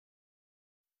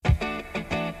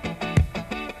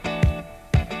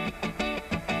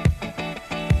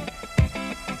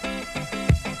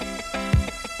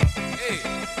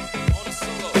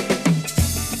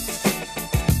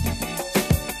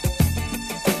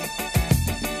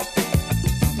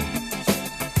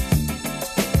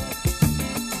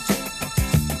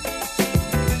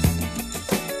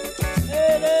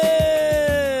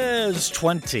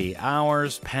20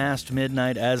 hours past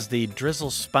midnight as the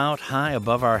drizzle spout high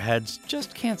above our heads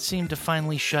just can't seem to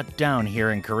finally shut down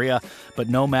here in Korea. But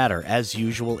no matter, as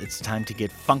usual, it's time to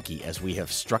get funky as we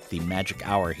have struck the magic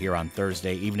hour here on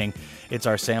Thursday evening. It's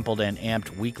our sampled and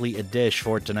amped weekly edition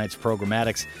for tonight's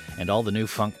programmatics, and all the new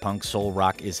funk, punk, soul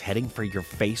rock is heading for your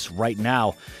face right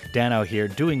now. Dan out here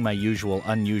doing my usual,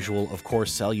 unusual, of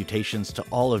course, salutations to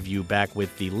all of you back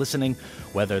with the listening,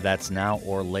 whether that's now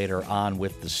or later on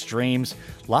with the streams.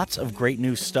 Lots of great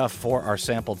new stuff for our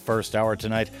sampled first hour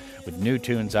tonight, with new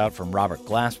tunes out from Robert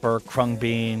Glasper,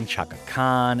 Khruangbin, Chaka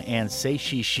Khan, and Say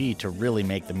She She to really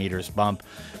make the meters bump.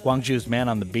 Gwangju's man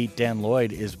on the beat, Dan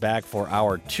Lloyd, is back for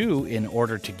hour 2 in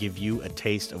order to give you a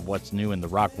taste of what's new in the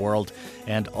rock world,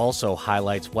 and also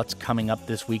highlights what's coming up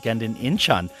this weekend in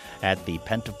Incheon at the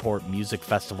Pentaport Music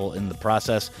Festival in the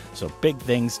process. So big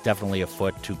things definitely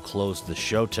afoot to close the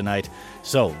show tonight.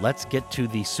 So let's get to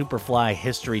the Superfly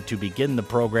history to begin the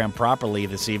program properly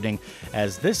this evening,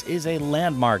 as this is a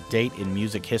landmark date in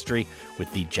music history,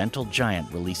 with the Gentle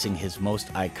Giant releasing his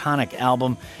most iconic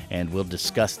album, and we'll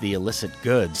discuss the illicit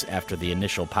goods after the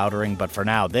initial powdering. But for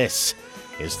now, this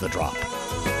is The Drop.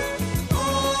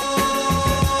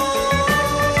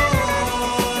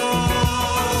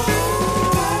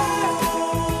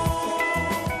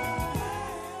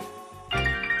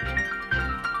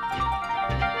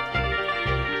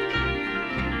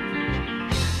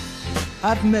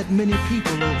 I've met many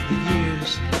people over the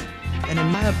years, and in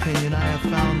my opinion, I have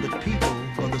found that people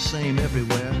are the same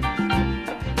everywhere.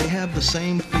 They have the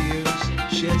same fears,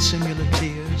 shed similar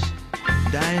tears,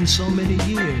 die in so many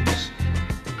years.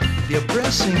 The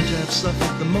oppressed seem to have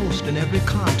suffered the most in every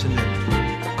continent,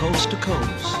 coast to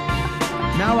coast.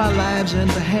 Now our lives are in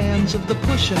the hands of the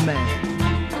pusher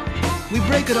man. We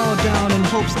break it all down in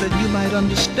hopes that you might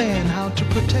understand how to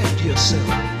protect yourself.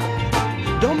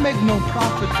 Don't make no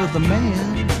profit for the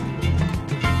man.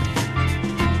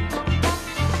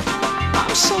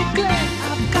 I'm so glad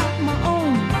I've got my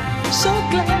own, so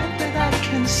glad that I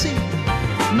can see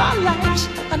my life's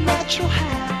a natural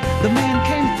high. The man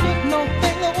can't put no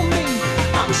thing on me.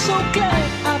 I'm so glad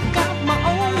I've got my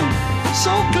own, so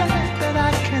glad that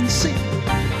I can see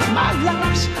my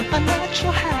life's a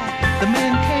natural high. The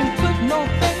man can't put no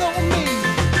thing on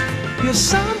me. You're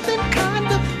something kind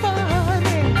of funny,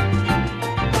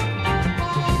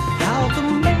 how the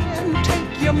man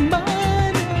take your money.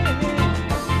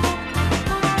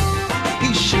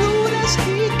 He's shrewd as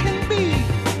he can be,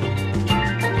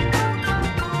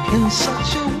 in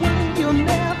such a way you'll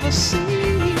never see.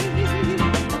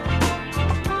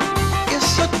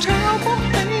 It's a terrible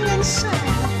thing inside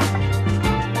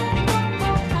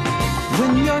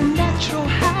when your natural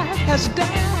high has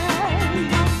died.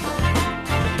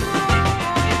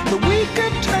 The weaker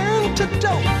turn to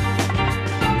dope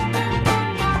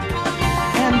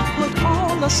and put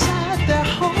all aside their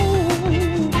hope.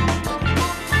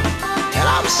 And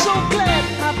I'm so glad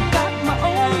I've got my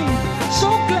own, so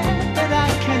glad that I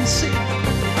can see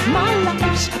my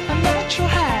life's a natural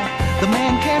high. The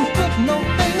man can't put no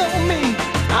thing on me.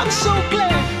 I'm so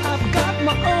glad I've got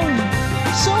my own,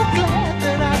 so glad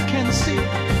that I can see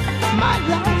my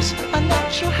life's a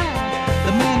natural high.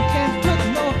 The man can't put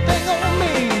no thing on me.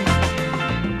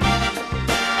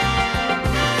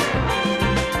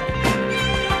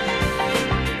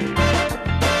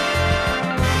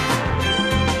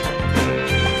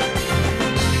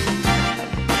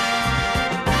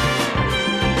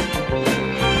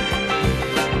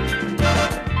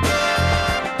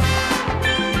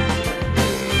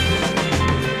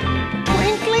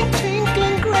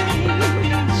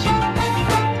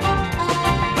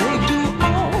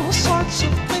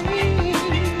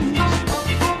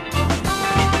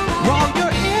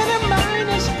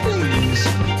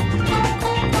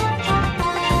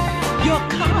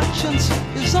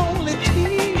 Is only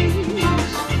tease.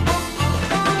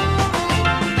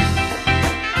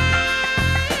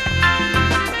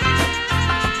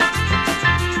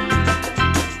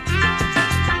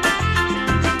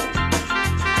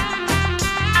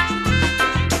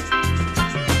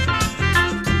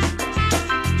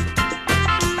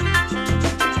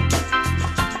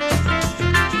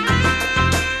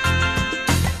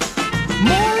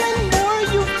 More and more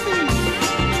you feel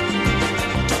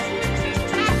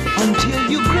until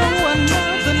you grow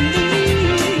another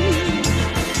need.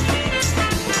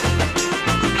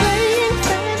 Playing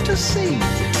fantasy,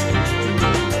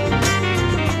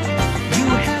 you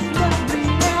have no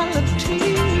reality.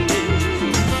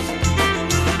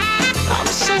 I'm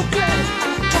so glad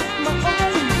I've got my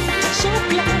own, so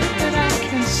glad that I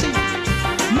can see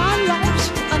my life's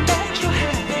a natural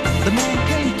high. The man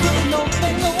can't put no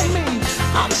thing on me.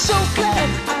 I'm so glad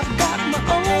I've got my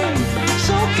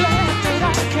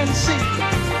can see.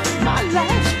 My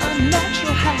life's a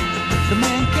natural high. The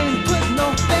man can't put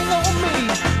no thing on me.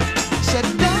 Sit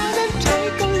down and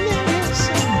take a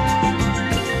listen.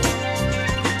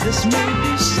 This may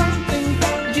be something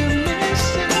that you're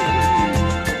missing.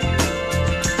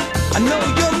 I know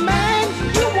you're man,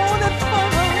 you want it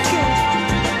funky,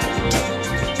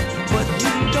 but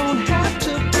you don't have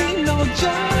to be no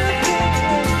junkie.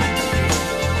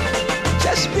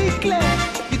 Just be glad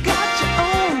you got your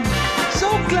own. So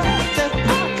glad that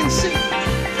I can see.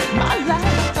 My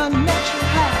life's a natural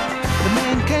high. The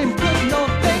man can't put no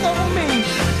thing on me.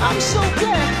 I'm so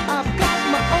glad I've got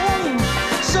my own.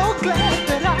 So glad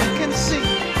that I can see.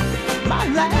 My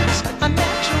life's a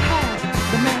natural high.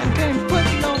 The man can't put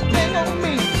no thing on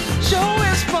me. Sure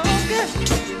is funky.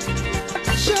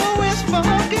 Sure is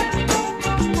funky.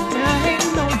 I ain't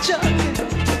no junkie.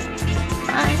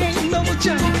 I ain't no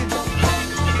junkie.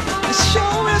 It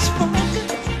sure is funky.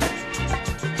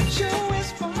 Sure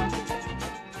is funky.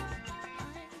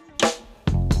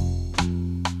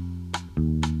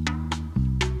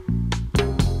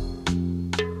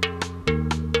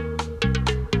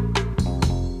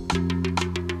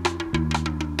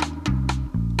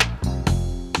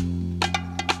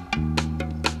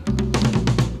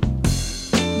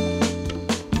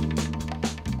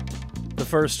 The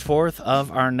first fourth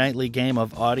of our nightly game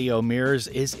of audio mirrors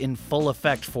is in full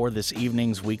effect for this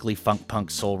evening's weekly funk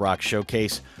punk soul rock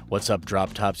showcase. What's up,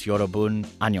 Drop Tops? Yorobun,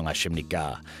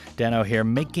 안녕하십니까? Dano here,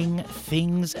 making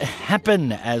things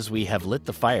happen as we have lit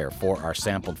the fire for our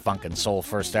sampled funk and soul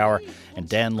first hour, and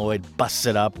Dan Lloyd busts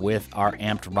it up with our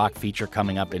amped rock feature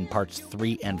coming up in parts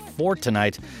 3 and 4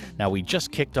 tonight. Now, we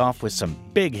just kicked off with some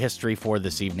big history for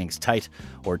this evening's tight,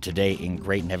 or Today in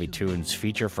Great and Heavy Tunes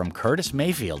feature from Curtis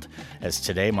Mayfield, as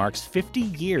today marks 50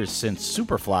 years since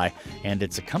Superfly, and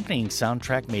its accompanying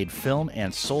soundtrack made film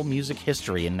and soul music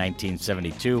history in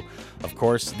 1972. Of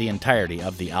course, the entirety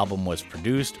of the album was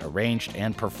produced, arranged,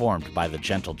 and performed by the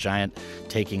Gentle Giant,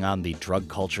 taking on the drug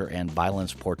culture and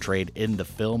violence portrayed in the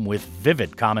film with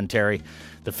vivid commentary.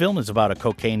 The film is about a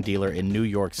cocaine dealer in New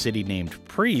York City named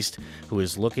Priest who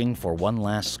is looking for one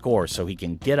last score so he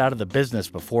can get out of the business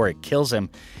before it kills him.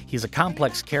 He's a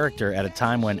complex character at a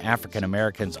time when African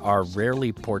Americans are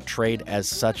rarely portrayed as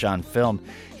such on film.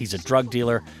 He's a drug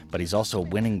dealer, but he's also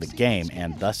winning the game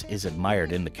and thus is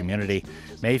admired in the community.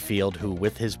 Mayfield, who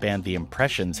with his band The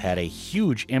Impressions had a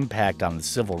huge impact on the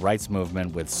civil rights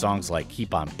movement with songs like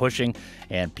Keep On Pushing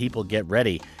and People Get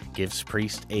Ready, gives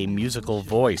Priest a musical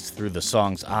voice through the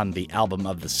songs on the album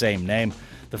of the same name.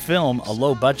 The film, a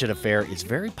low-budget affair, is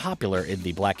very popular in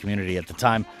the black community at the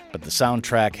time, but the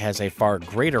soundtrack has a far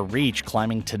greater reach,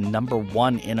 climbing to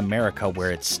 #1 in America,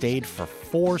 where it stayed for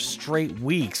 4 straight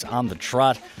weeks on the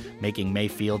trot, making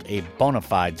Mayfield a bona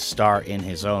fide star in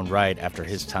his own right after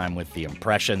his time with The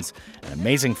Impressions. An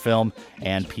amazing film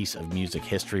and piece of music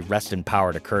history. Rest in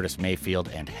power to Curtis Mayfield,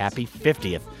 and happy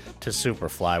 50th to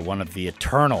Superfly, one of the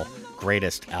eternal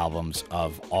greatest albums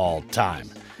of all time.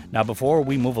 Now, before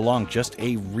we move along, just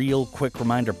a real quick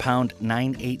reminder, pound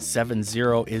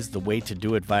 9870 is the way to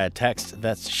do it via text.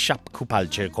 That's Shap Kupal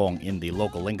Chekong in the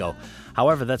local lingo.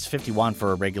 However, that's 50 won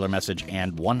for a regular message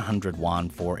and 100 won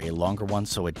for a longer one,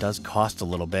 so it does cost a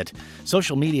little bit.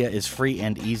 Social media is free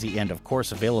and easy and, of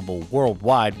course, available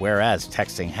worldwide, whereas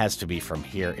texting has to be from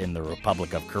here in the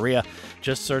Republic of Korea.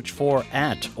 Just search for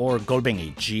 @ or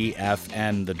golbengi,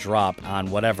 GFN The Drop,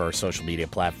 on whatever social media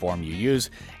platform you use.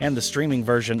 And the streaming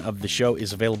version of the show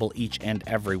is available each and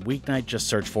every weeknight. Just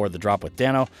search for The Drop with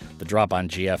Dano, The Drop on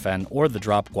GFN, or The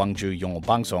Drop Gwangju Yongo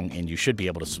Bangsong, and you should be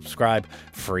able to subscribe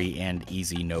free and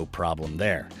easy, no problem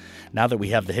there. Now that we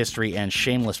have the history and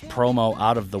shameless promo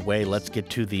out of the way, let's get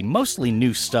to the mostly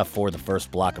new stuff for the first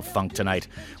block of funk tonight.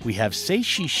 We have Say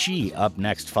She She up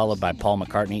next, followed by Paul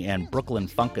McCartney and Brooklyn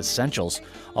Funk Essentials,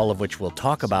 all of which we'll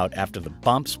talk about after the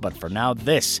bumps, but for now,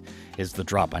 this is The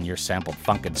Drop on your sampled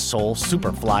funk and soul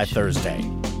Superfly Thursday.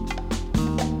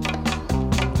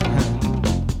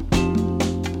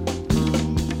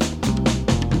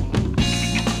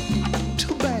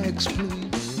 2 bags, please.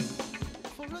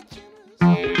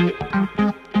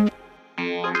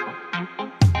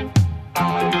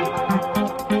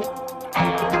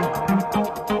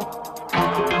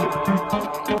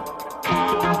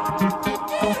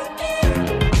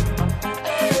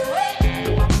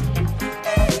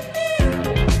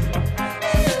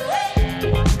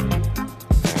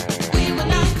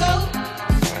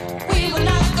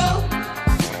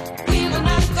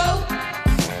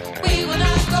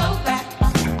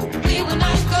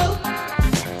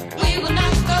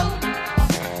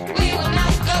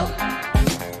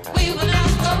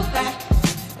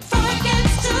 Before it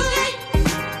gets too late,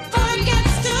 before it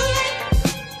gets too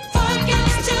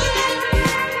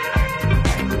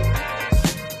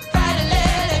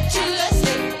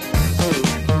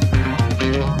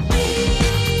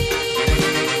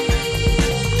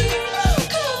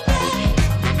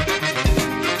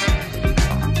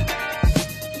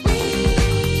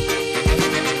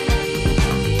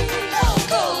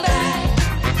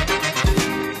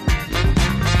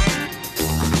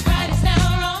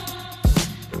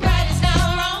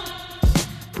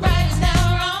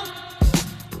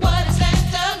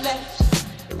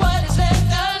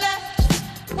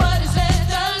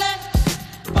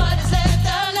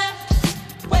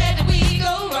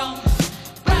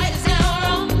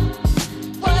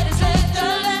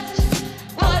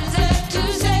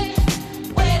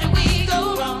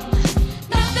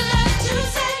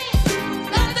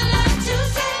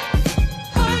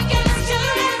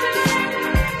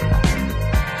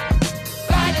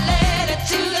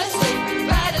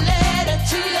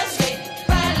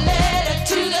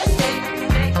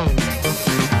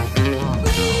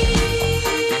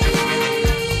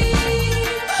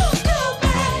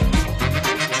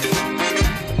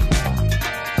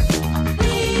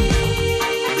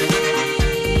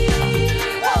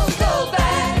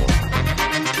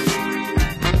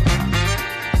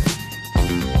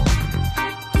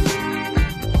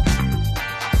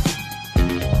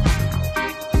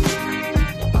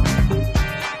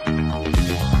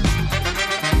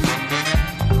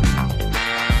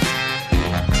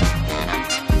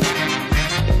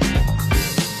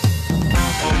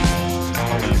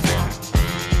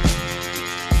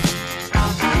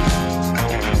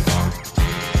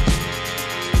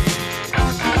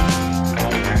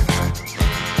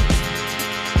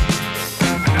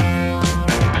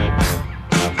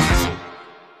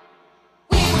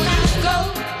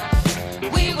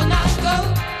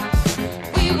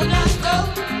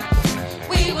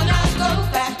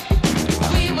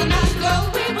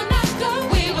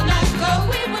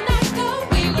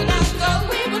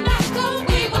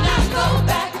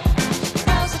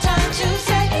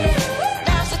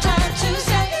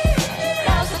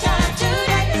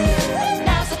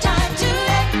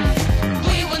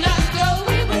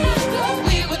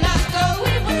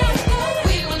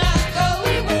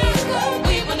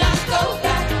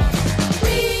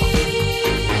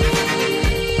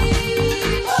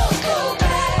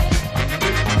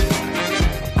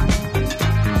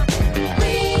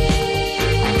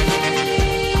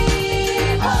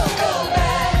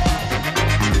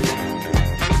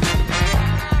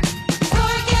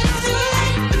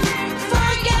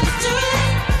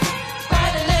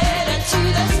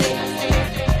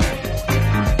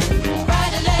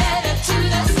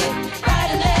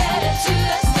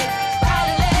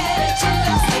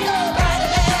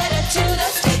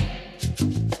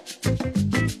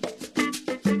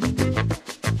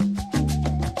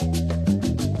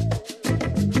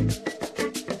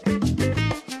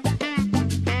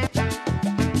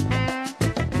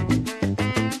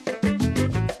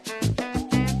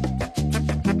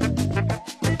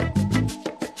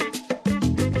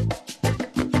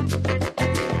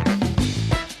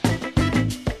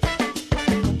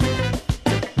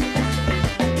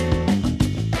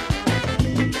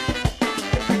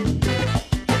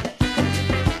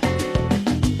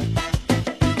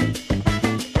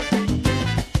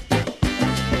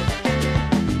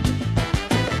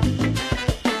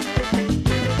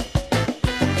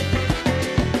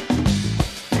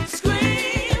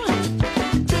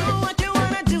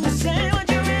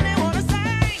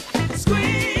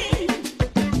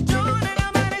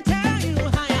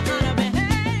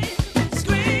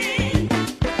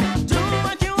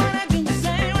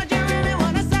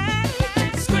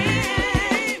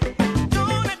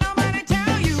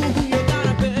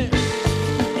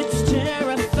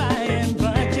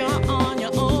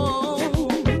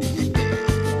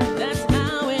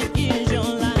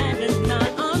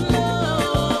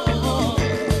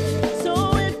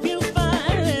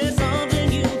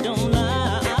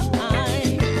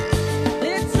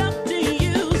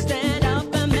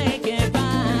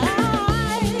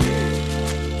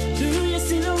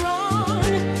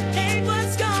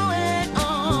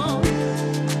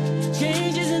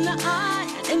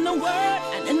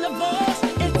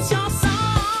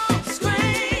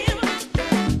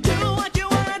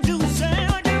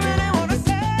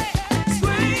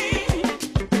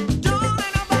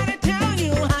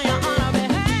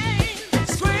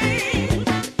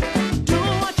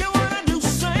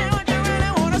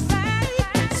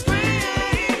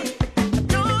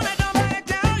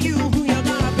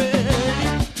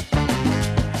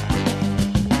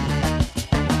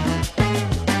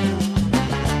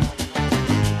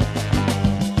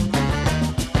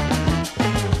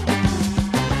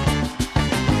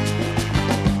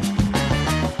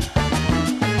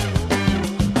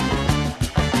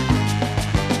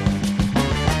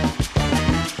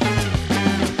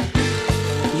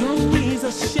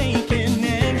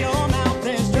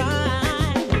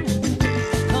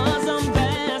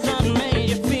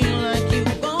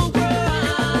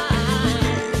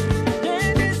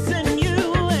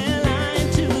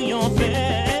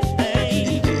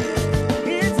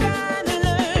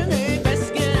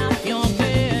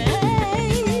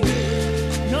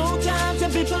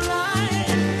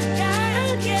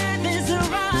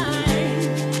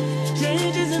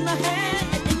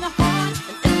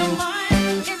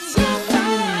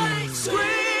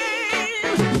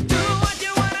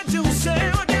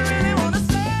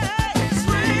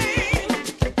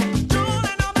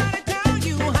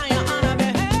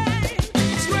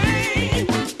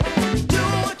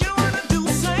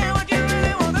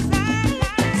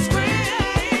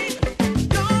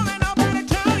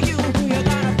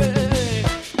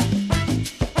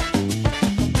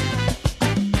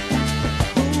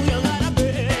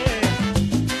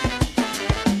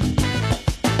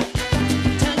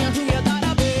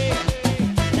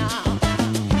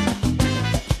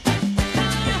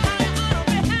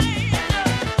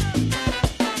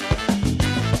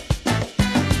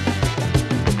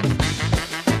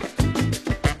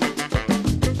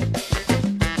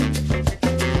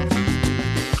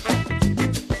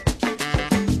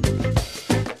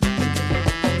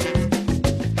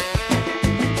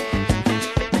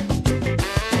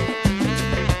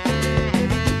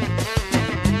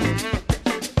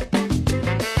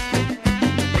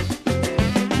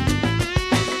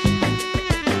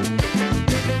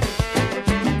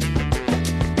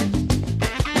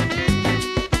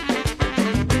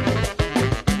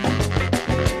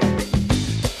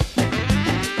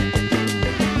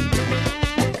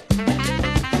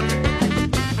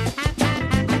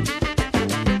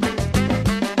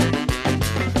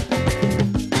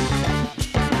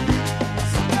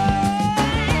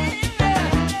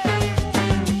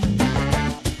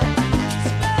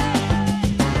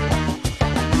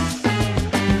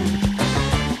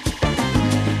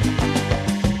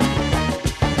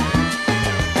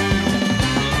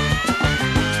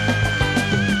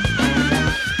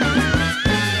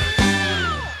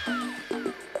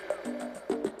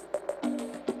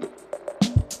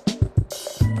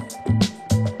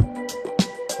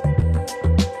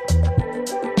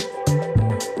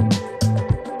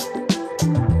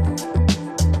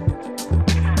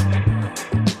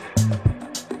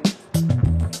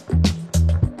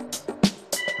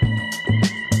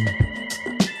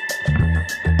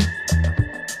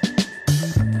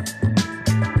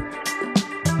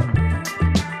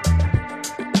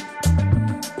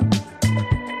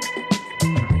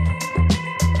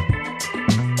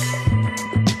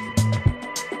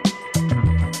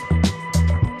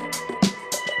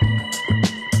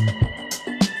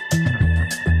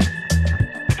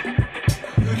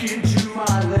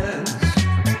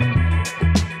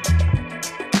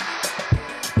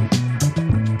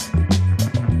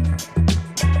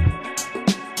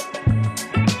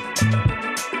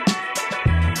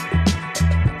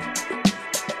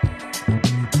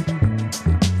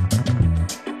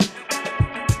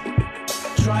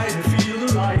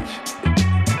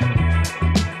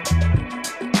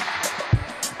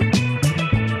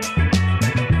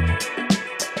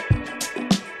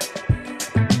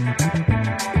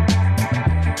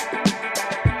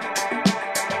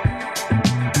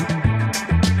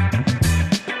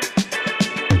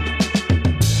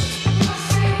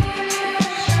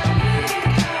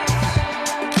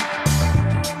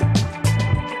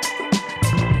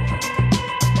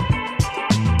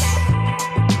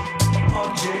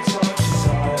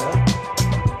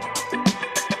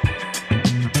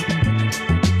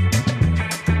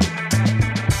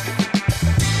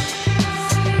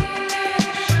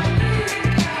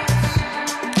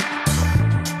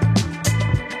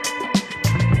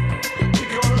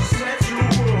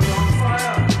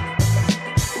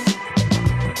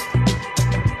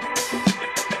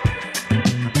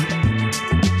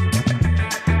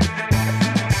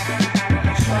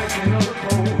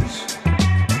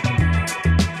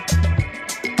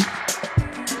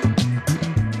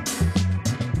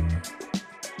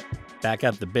Back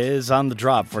at the biz on the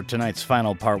drop for tonight's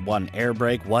final part 1 air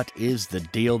break. What is the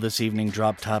deal this evening,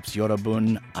 Drop Tops?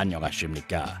 Yorobun,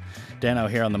 안녕하십니까? Dano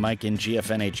here on the mic in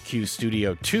GFNHQ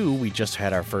Studio 2. We just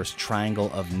had our first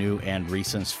triangle of new and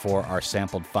recents for our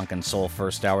sampled funk and soul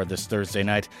first hour this Thursday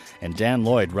night, and Dan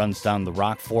Lloyd runs down the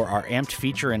rock for our amped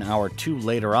feature in hour 2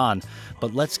 later on.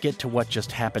 But let's get to what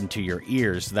just happened to your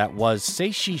ears. That was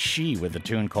Say She She with a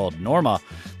tune called Norma,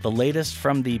 the latest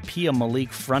from the Pia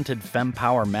Malik-fronted Femme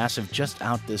Power Massive, just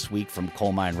out this week from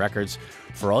Coal Mine Records.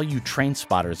 For all you train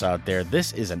spotters out there,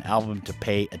 this is an album to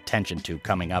pay attention to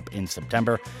coming up in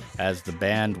September, as the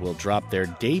band will drop their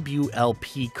debut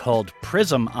LP called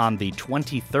Prism on the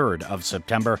 23rd of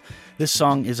September. This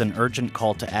song is an urgent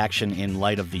call to action in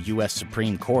light of the U.S.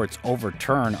 Supreme Court's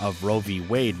overturn of Roe v.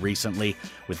 Wade recently,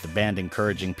 with the band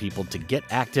encouraging people to get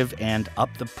active and up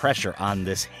the pressure on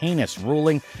this heinous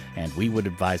ruling, and we would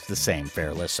advise the same,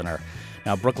 fair listener.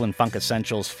 Now, Brooklyn Funk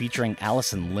Essentials featuring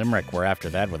Alison Limerick were after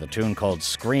that with a tune called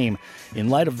Scream. In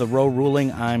light of the Roe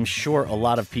ruling, I'm sure a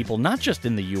lot of people, not just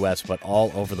in the U.S., but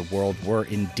all over the world, were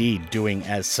indeed doing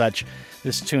as such.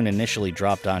 This tune initially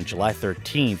dropped on July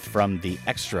 13th from the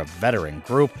Extra Veteran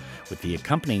group, with the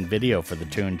accompanying video for the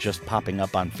tune just popping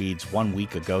up on feeds 1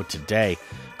 week ago today.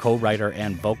 Co-writer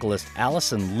and vocalist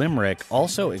Alison Limerick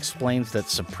also explains that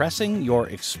suppressing your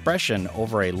expression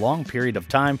over a long period of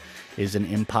time is an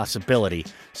impossibility,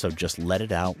 so just let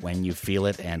it out when you feel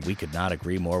it, and we could not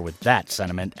agree more with that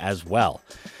sentiment as well.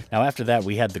 Now, after that,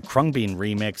 we had the Khruangbin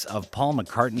remix of Paul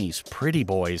McCartney's Pretty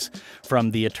Boys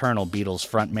from the Eternal Beatles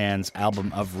frontman's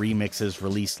album of remixes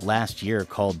released last year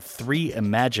called 3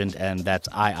 Imagined, and that's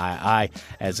III,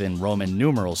 as in Roman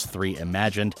numerals 3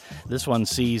 Imagined. This one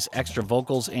sees extra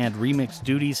vocals and remix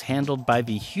duties handled by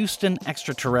the Houston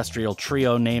Extraterrestrial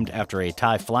Trio, named after a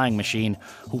Thai flying machine,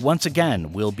 who once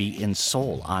again will be in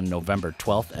Seoul on November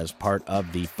 12th as part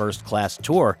of the First Class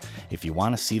Tour. If you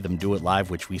want to see them do it live,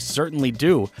 which we certainly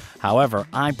do. However,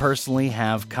 I personally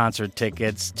have concert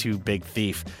tickets to Big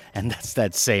Thief, and that's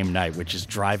that same night, which is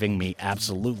driving me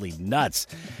absolutely nuts.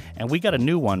 And we got a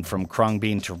new one from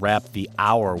Khruangbin to wrap the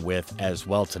hour with as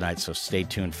well tonight, so stay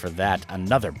tuned for that.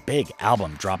 Another big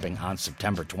album dropping on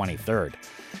September 23rd.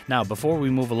 Now, before we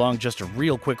move along, just a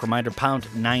real quick reminder, pound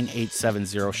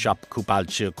 9870 shop Kupal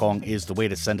Chilkong is the way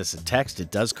to send us a text.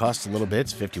 It does cost a little bit.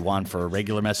 It's 50 won for a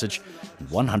regular message,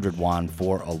 100 won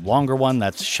for a longer one.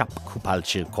 That's shop Kupal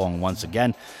Chilkong once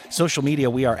again. Social media,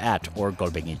 we are at or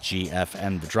Golbingi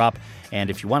GFN The Drop. And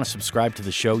if you want to subscribe to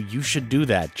the show, you should do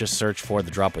that. Just search for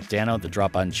The Drop with Dano, The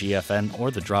Drop on GFN,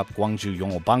 or The Drop Gwangju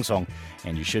Yongo Bangsong,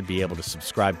 and you should be able to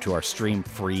subscribe to our stream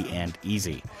free and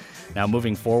easy. Now,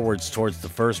 moving forwards towards the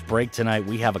first break tonight,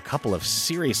 we have a couple of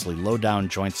seriously low-down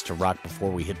joints to rock before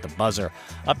we hit the buzzer.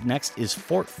 Up next is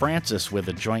Fort Francis with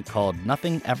a joint called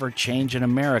Nothing Ever Changed in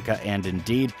America, and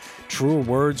indeed, truer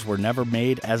words were never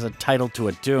made as a title to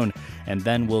a tune. And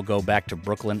then we'll go back to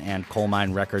Brooklyn and Coal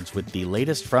Mine Records with the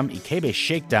latest from Ikebe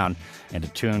Shakedown and a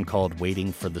tune called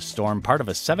Waiting for the Storm, part of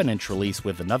a 7-inch release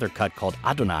with another cut called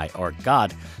Adonai, or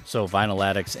God, so vinyl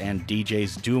addicts and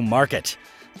DJs do mark it.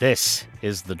 This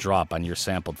is The Drop on your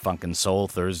sampled funk and soul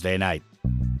Thursday night.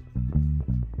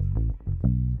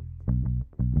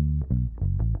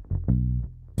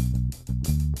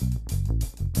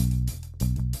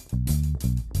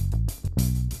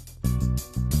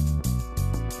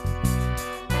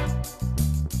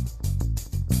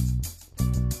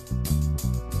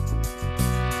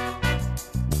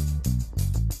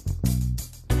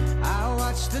 I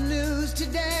watched the news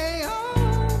today,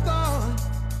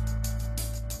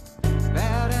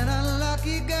 about an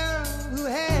unlucky girl who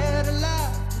had a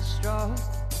life destroyed.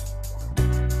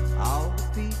 All the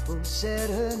people said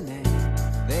her name,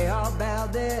 they all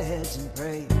bowed their heads and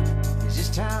prayed. Is this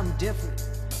time different?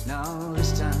 No,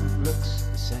 this time looks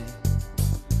the same.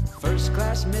 First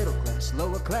class, middle class,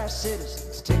 lower class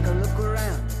citizens, take a look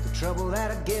around at the trouble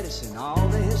that'll get us in all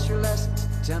the history lessons.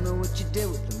 Tell me what you did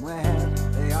with them, where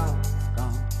have they all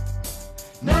gone?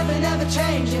 Nothing ever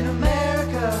changed in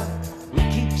America. We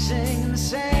keep singing the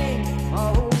same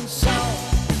old song.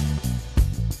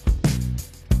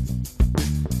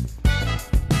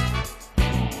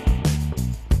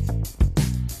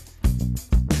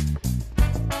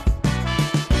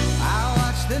 I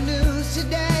watched the news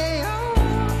today,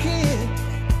 oh kid.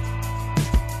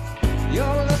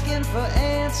 You're looking for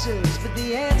answers, but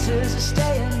the answers are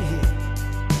staying here.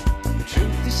 The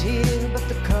truth is here, but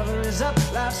the cover is up.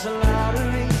 Life's a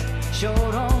lottery,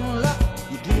 short on luck.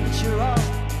 You give it your all,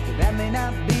 but that may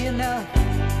not be enough.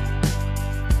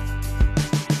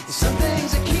 There's some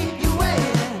things that keep you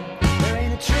waiting. There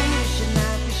ain't a tree that should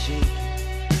not be shaken.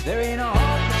 There ain't a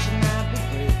heart that should not be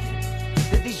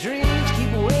breaking. That these dreams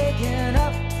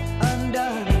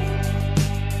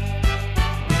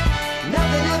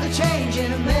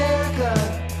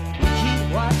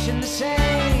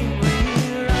same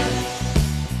rerun.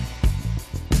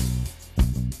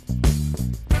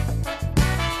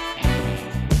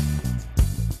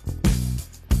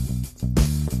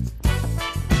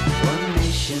 One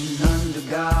nation under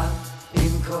God,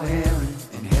 incoherent,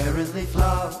 inherently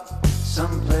flawed.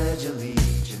 Some pledge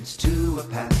allegiance to a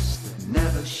past that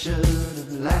never should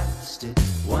have lasted.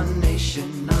 One nation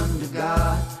under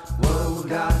God, what would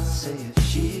God say if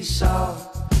she saw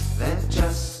that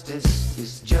justice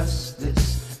is just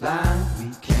this line we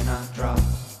cannot draw?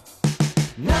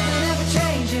 Nothing ever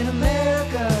changed in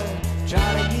America. Try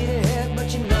to get ahead, but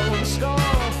you know the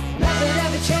score. Nothing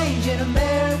ever changed in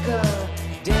America.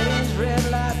 Dead ends, red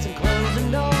lights, and closing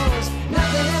doors.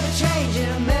 Nothing ever changed in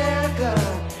America.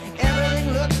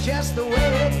 Everything looks just the way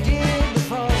it did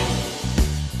before.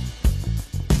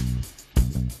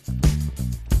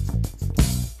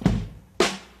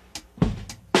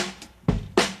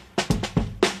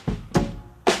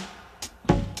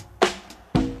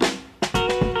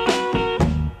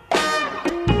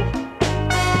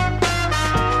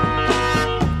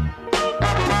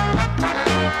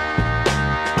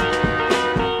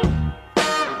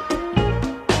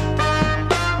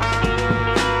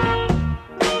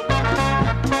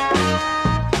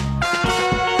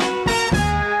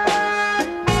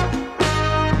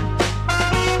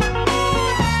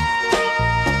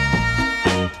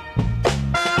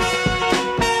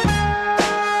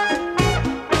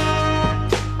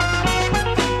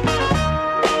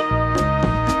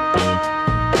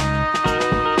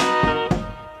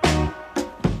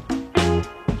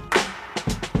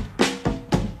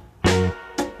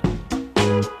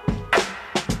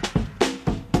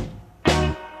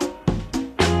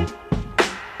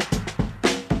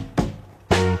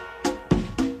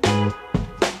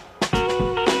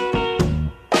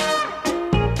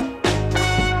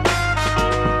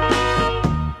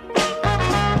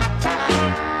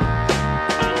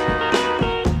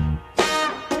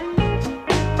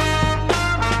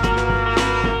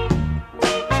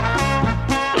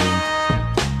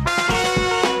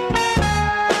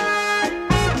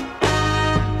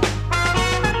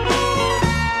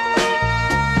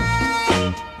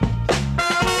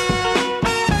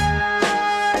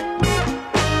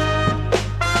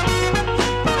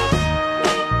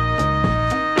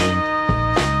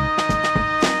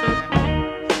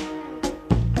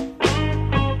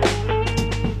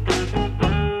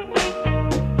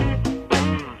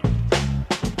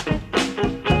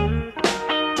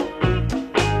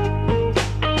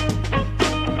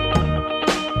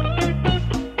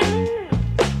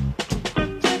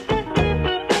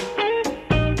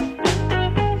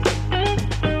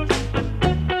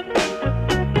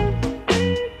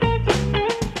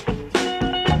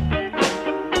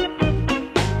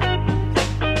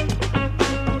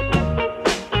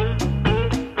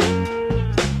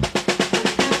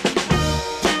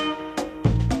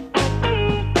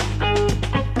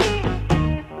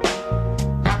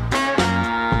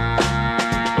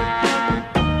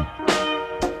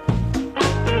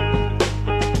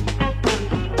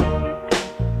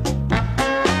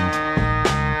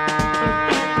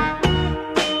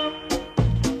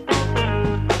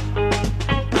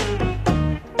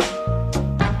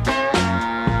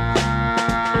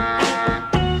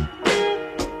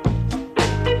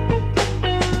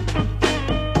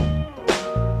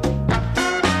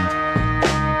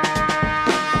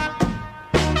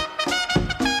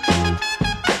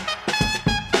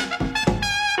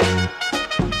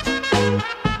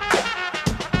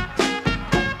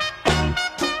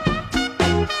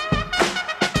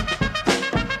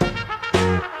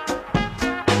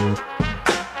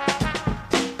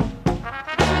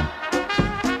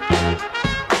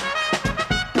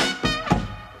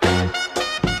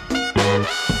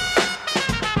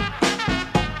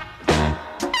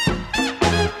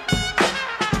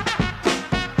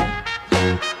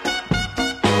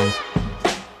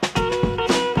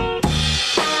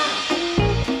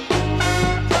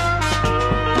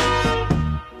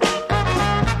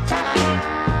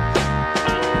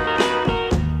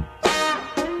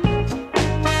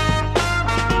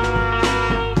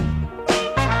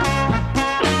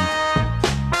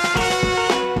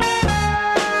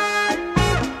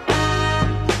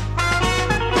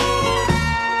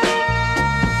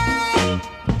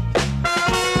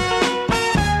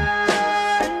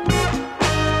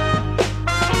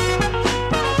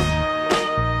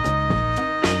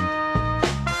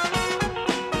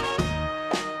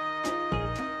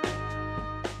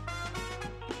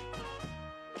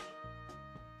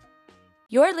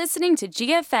 You're listening to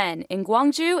GFN in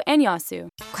Gwangju and Yasu.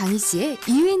 광희 씨의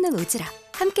이유 있는 오지랖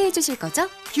함께 해주실 거죠?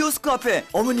 키오스크 앞에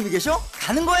어머님이 계셔?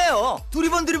 가는 거예요.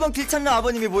 두리번 길 찾는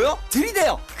아버님이 보여?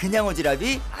 들이대요. 그냥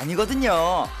오지랖이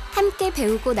아니거든요. 함께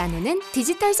배우고 나누는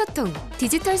디지털 소통,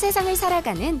 디지털 세상을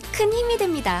살아가는 큰 힘이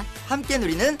됩니다. 함께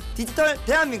누리는 디지털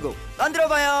대한민국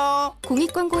만들어봐요.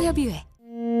 공익광고협의회.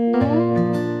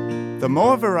 The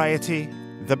more variety,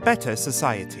 the better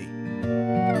society.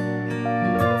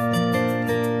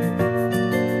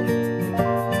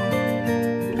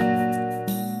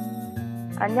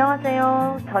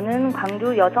 안녕하세요. 저는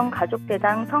광주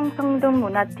여성가족재단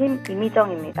성평등문화팀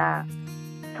이미정입니다.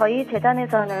 저희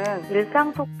재단에서는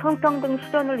일상 속 성평등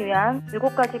실현을 위한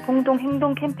 7가지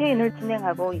공동행동 캠페인을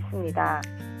진행하고 있습니다.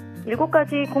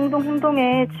 7가지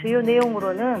공동행동의 주요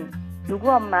내용으로는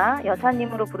누구 엄마,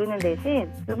 여사님으로 부르는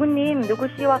대신 누구님,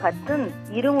 누구씨와 같은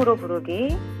이름으로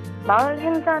부르기, 마을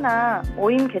행사나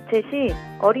모임 개최 시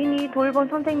어린이 돌봄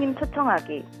선생님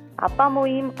초청하기, 아빠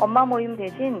모임, 엄마 모임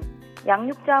대신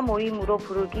양육자 모임으로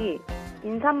부르기,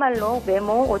 인사말로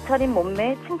메모, 옷차림,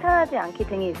 몸매 칭찬하지 않기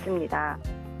등이 있습니다.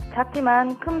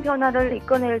 작지만 큰 변화를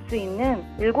이끌어낼 수 있는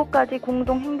 7가지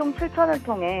공동행동 실천을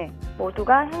통해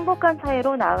모두가 행복한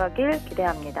사회로 나아가길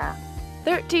기대합니다.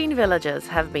 13 villages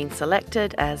have been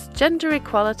selected as gender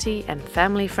equality and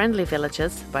family-friendly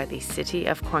villages by the city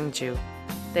of Gwangju.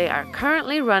 They are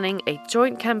currently running a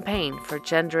joint campaign for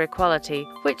gender equality,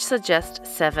 which suggests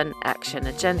 7 action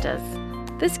agendas.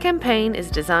 This campaign is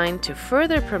designed to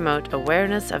further promote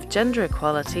awareness of gender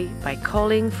equality by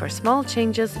calling for small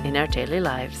changes in our daily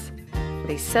lives.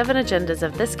 The 7 agendas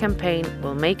of this campaign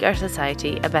will make our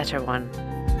society a better one.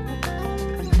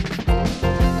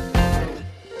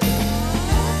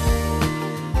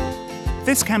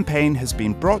 This campaign has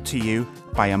been brought to you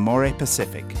by Amore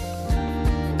Pacific.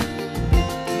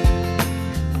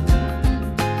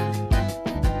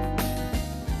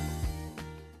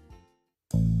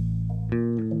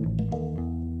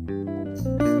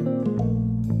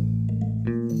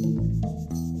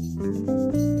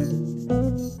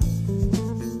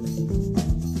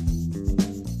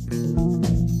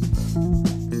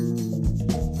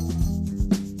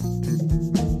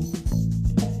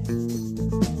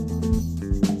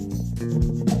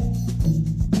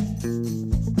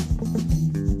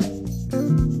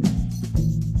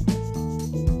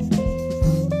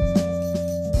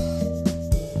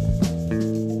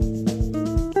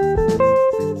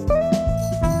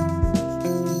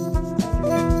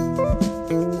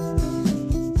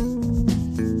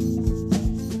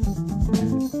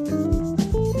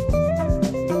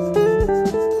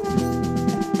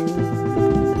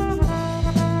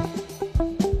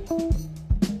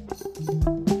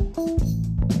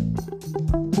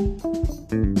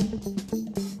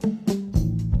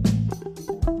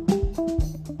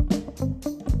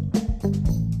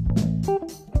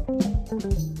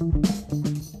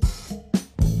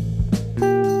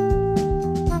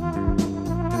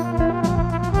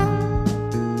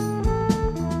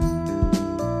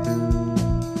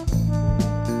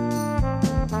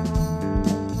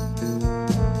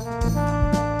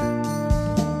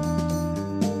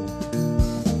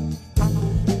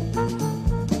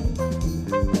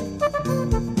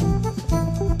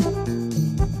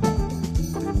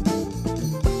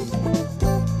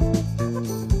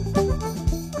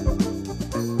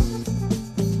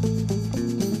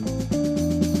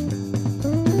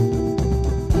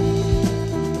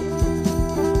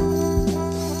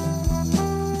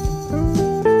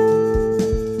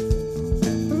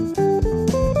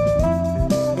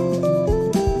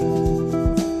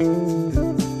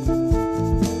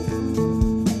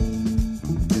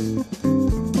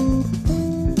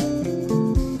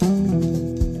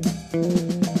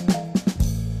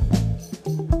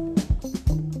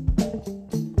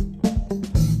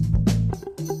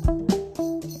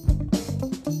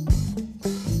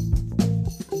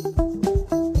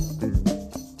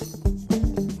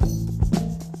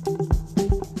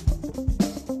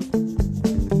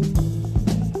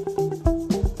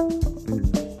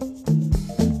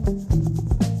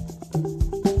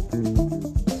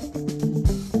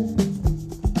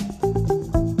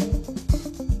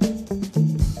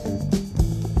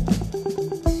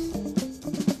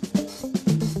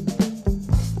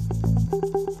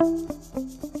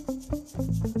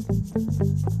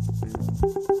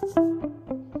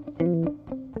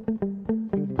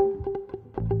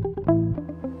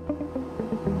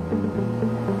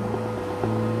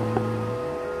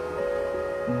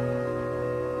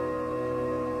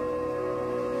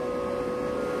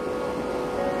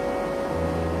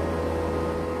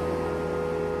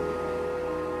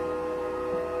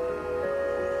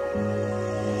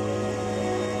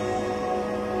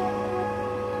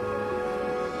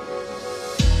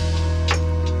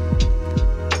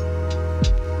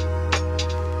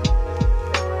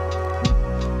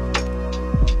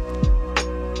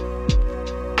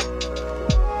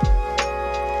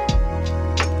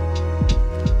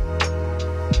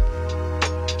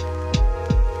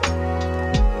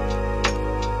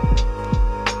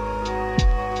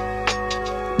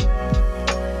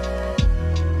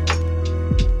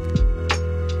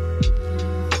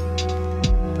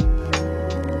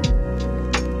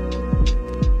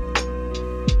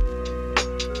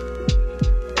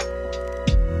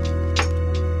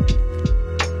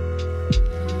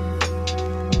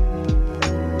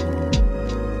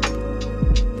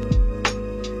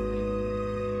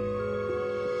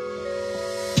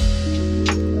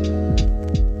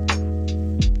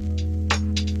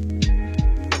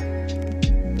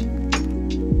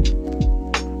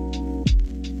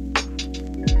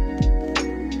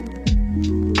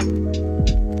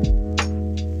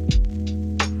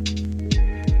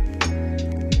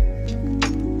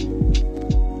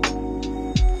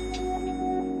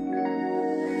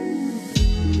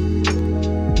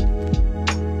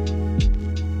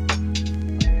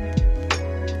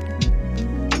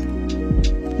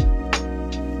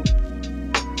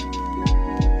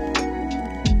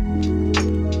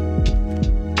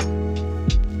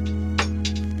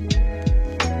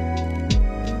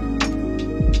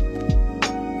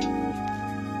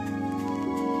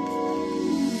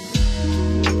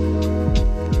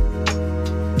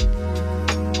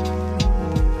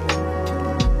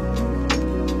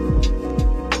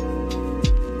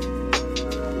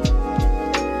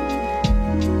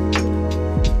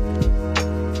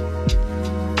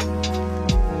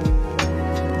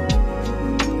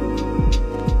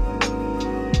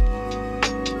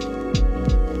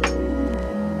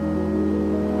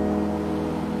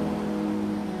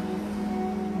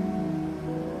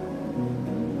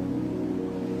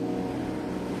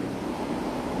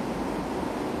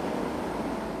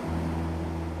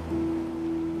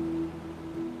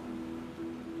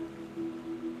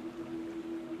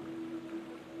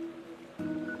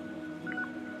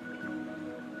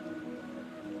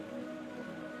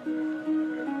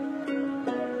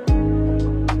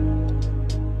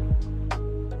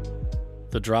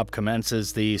 drop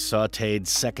commences the sautéed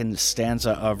second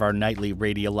stanza of our nightly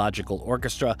radiological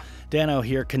orchestra. Dano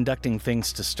here conducting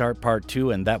things to start part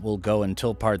 2, and that will go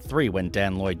until part 3 when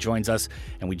Dan Lloyd joins us.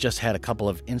 And we just had a couple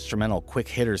of instrumental quick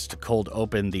hitters to cold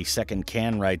open the second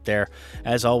can right there.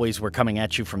 As always, we're coming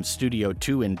at you from Studio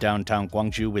 2 in downtown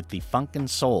Gwangju with the Funk and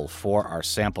Soul for our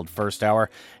sampled first hour.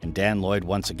 And Dan Lloyd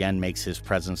once again makes his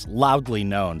presence loudly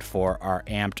known for our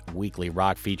amped weekly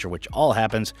rock feature, which all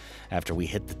happens after we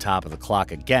hit the top of the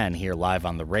clock again here live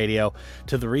on the radio.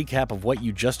 To the recap of what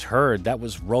you just heard, that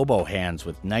was Robohands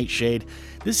with Nightshade.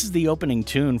 This is the opening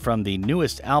tune from the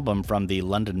newest album from the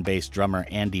London-based drummer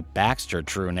Andy Baxter,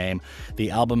 true name.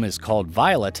 The album is called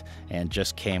Violet and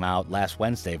just came out last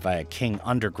Wednesday via King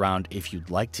Underground. If you'd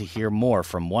like to hear more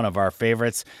from one of our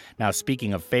favorites. Now,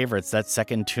 speaking of favorites, that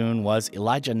second tune was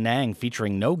Elijah Nang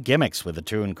featuring nogymx with a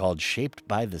tune called Shaped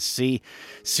by the Sea.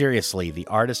 Seriously, the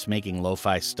artists making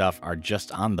lo-fi stuff are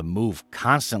just on the move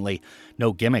constantly.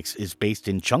 nogymx is based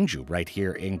in Cheongju, right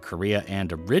here in Korea,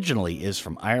 and originally is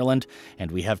from Ireland.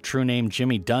 And we have true name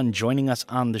Jimmy Dunn joining us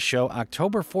on the show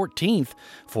October 14th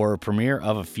for a premiere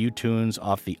of a few tunes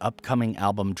off the upcoming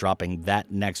album dropping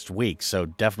that next week. So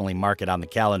definitely mark it on the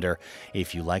calendar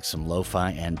if you like some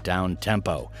lo-fi and down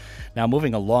tempo. Now,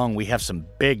 moving along, we have some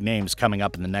big names coming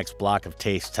up in the next block of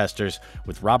Taste Testers,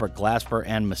 with Robert Glasper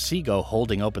and Masego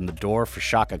holding open the door for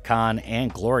Chaka Khan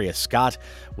and Gloria Scott.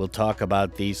 We'll talk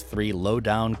about these three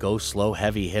low-down, go-slow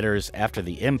heavy hitters after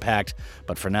the impact,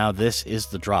 but for now, this is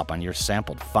the drop on your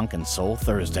sampled Funk and Soul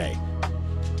Thursday.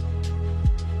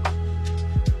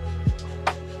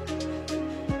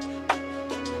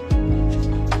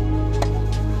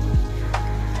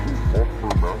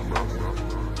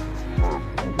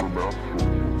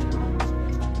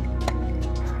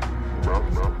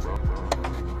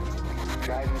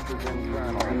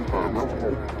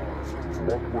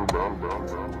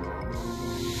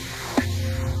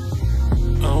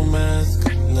 No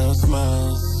mask, no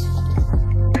smiles.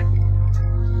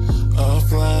 A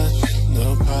flash,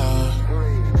 no power.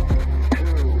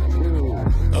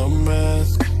 No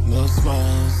mask, no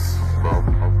smiles.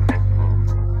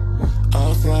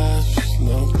 A flash,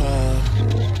 no power.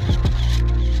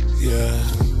 Yeah,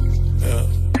 yeah.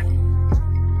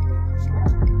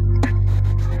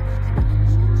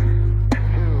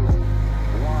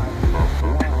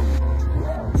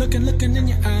 Looking in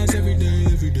your eyes every day,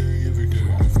 every day, every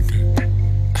day, every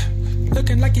day.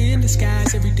 Looking like you're in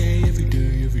disguise every day, every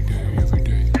day, every day, every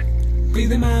day.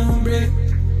 Breathing my own breath,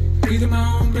 breathing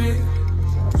my own breath.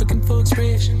 Looking for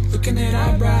expression, looking at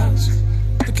eyebrows,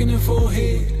 looking at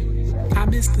forehead. I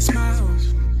miss the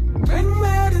smiles. When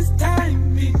will this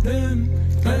time be done?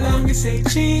 No longer say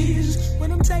cheese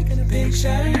when I'm taking a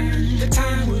picture. The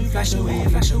time will flash away,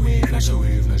 flash away, flash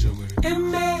away, flash away.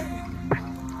 And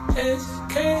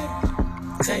escape,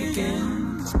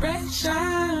 taking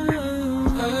expression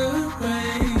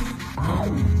away.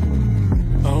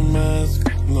 No mask,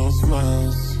 no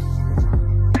smiles.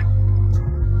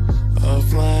 A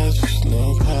flash,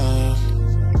 no power.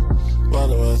 What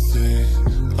do I see?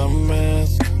 A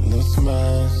mask, no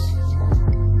smiles.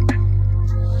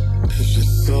 It's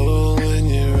just soul in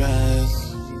your eyes.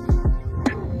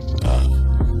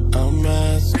 A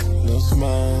mask, no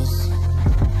smiles.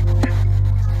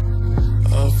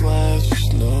 A flash,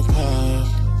 no power.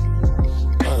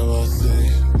 What do I see?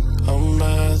 A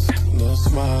mask, no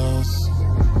smiles.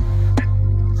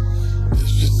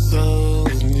 It's just soul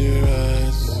in your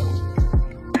eyes.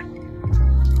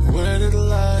 Where did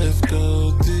life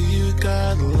go? Do you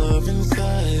got love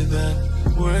inside that?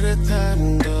 Where did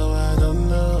time go? I don't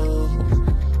know.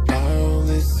 I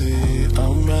only see a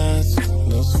mask,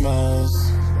 no smiles.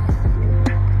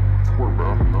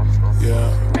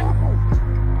 Yeah.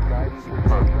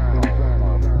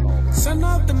 Sun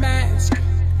off the mask,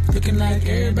 looking like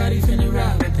everybody finna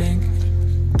rob, I think.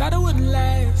 Thought it wouldn't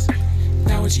last.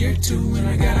 Now it's year 2 and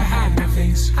I gotta hide my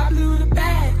face. I blew the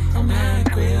bag on my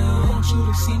grill. Want you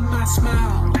to see my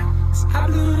smile. I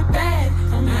blew the bag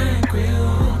on my grill.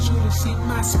 Want you to see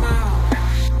my smile.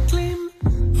 Clean.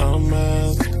 A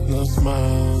mask, no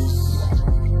smiles.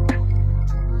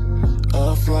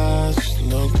 A flash,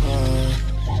 no power.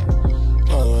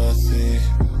 What do I see?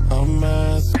 A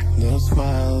mask, no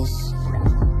smiles.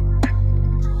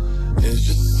 It's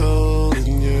just soul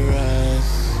in your eyes.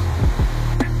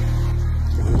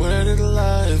 Where did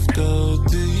life go?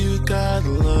 Do you got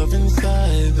love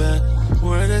inside that?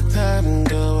 Where did time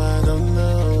go? I don't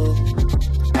know.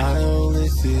 I only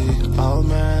see all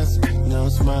mask, no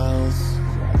smiles.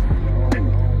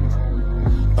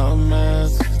 A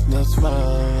mask, no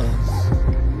smiles.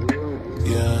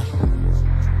 Yeah.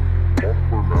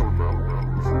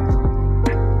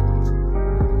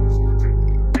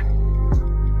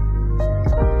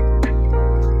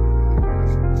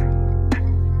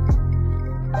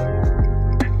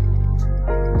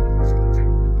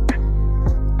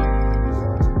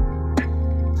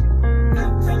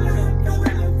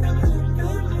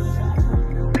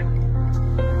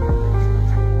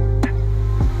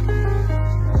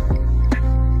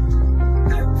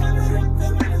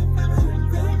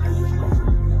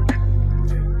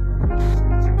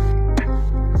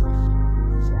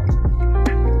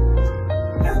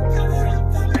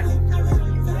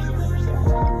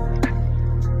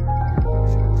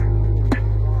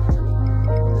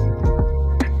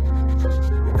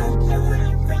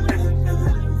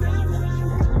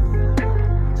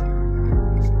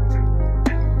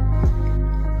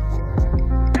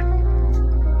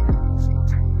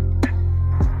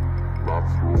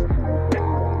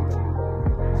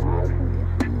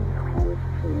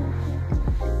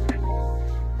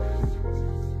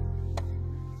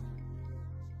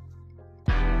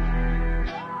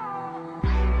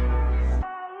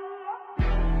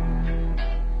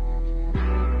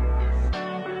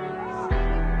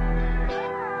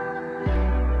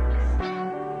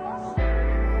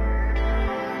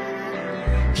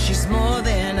 She's more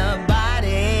than a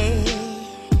body,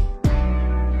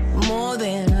 more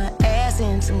than her ass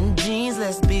and some jeans,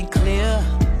 let's be clear.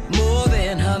 More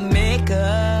than her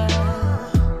makeup,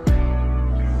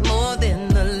 more than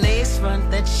the lace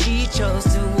front that she chose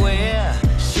to wear.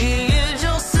 She is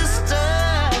your sister,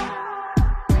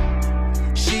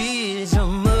 she is your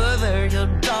mother, your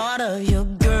daughter, your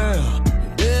girl.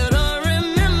 Better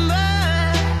remember,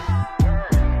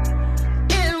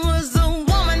 it was a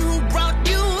woman who brought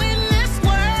you in this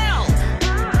world.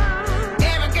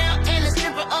 Every girl and a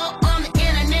stripper all on the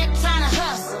internet trying to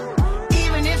hustle.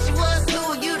 Even if she was, who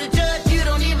are you to judge? You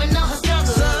don't even know her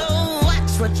struggle. So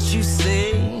watch what you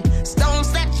say.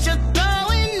 Stones that you're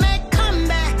throwing may come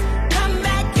back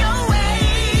your way.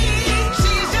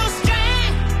 She's your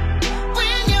strength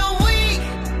when you're weak.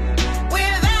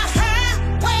 Without her,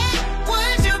 where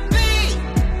would you be?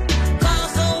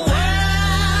 'Cause the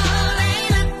world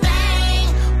ain't a thing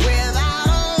without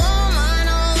a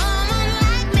woman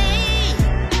like me.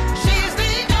 She's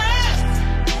the earth,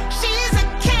 she's a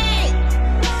king,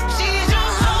 she's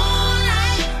your whole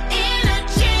life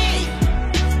energy.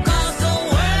 'Cause the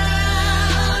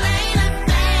world ain't a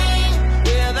thing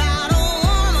without a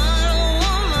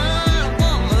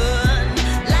woman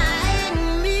like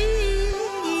me.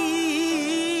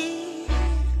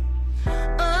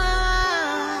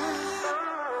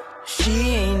 She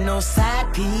ain't no side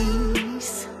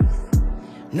piece,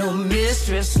 no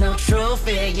mistress, no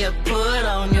trophy you put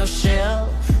on your shelf.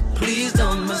 Please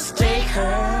don't mistake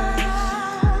her.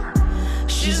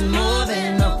 She's more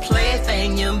than a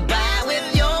plaything you buy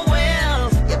with your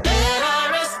wealth. You better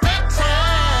respect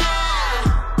her,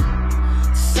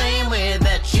 same way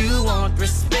that you want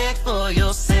respect for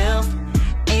yourself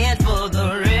and for the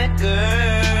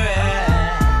record.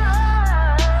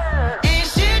 Ain't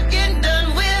shit getting done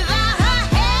without her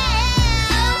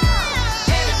help.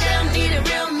 Every girl need a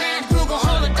real man who gon'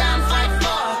 hold her down, fight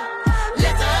for her.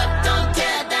 Lift her up, don't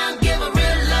tear her down, give her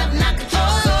real love, not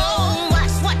control. So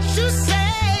watch what you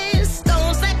say.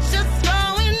 Stones that you're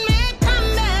throwing may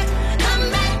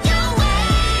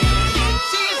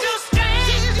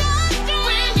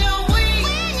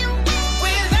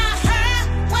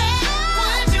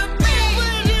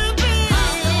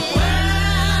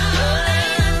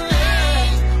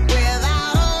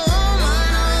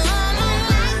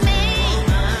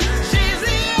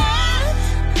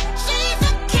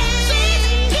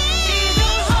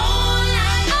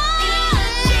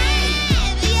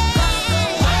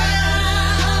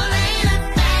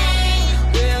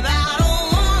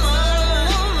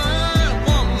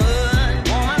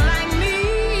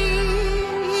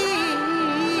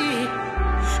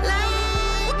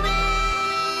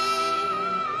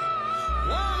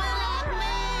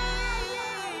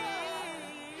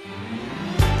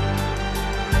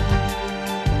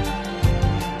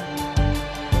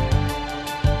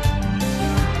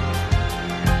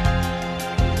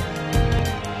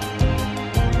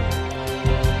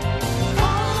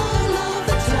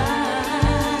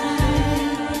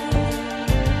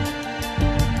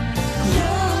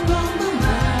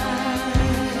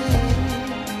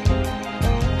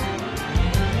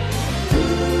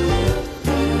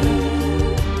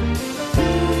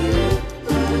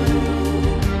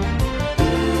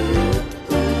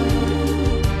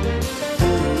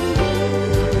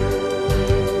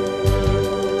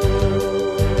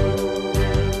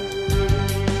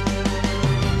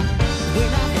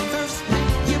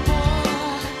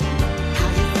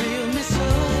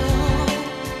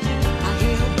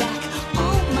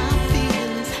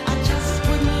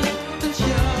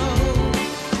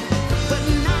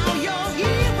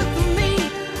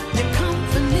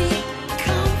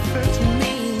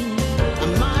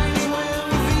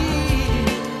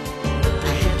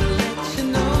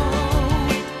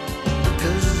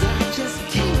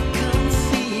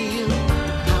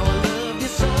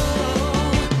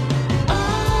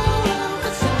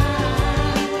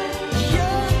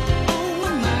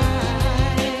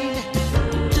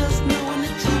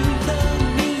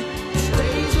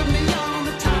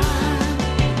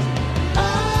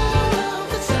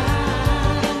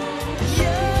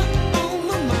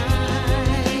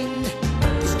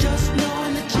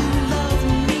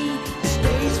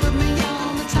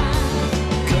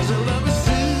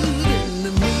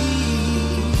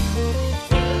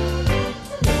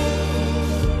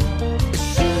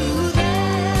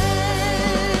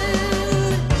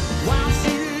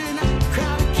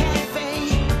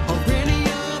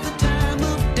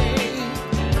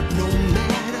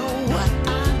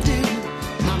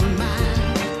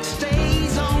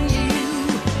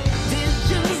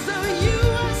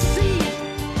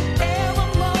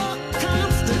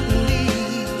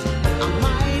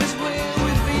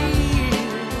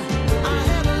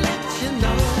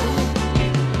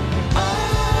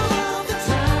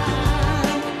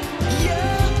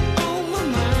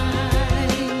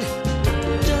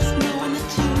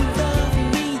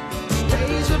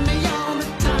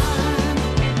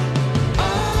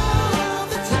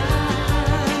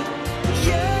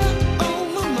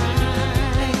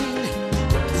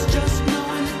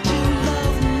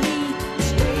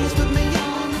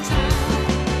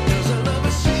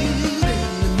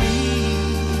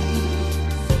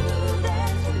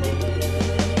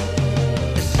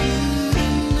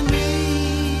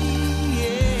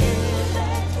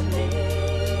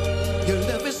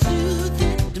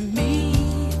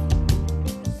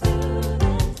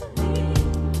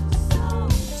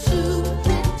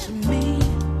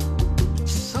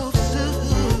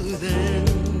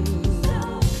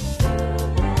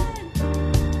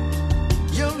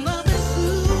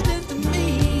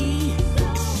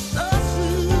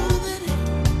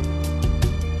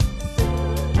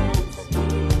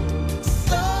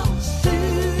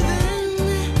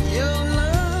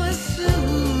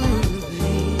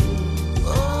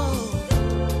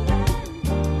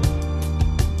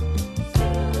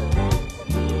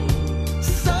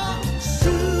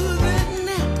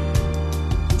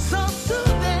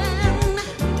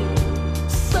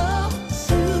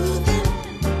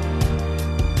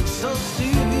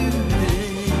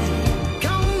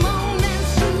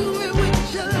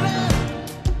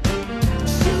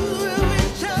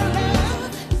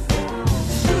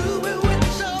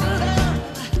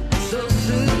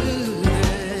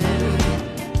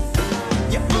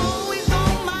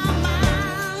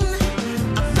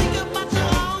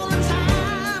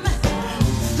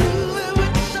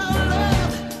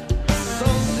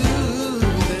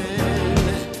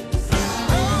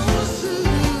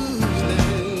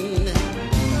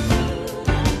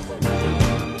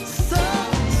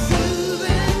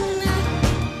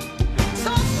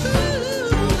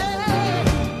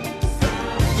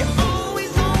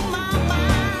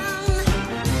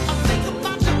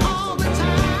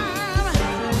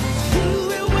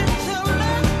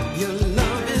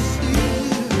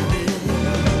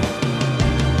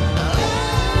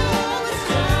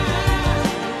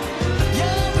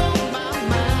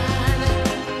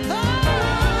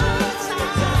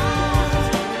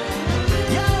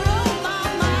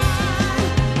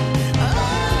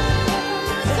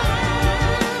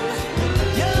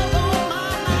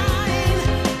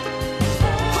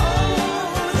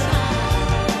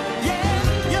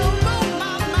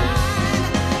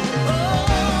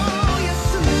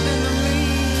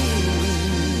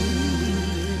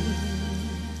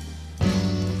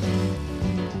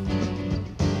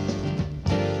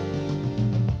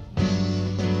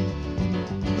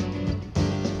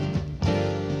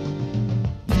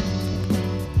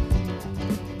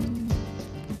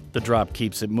The drop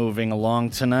keeps it moving along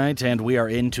tonight, and we are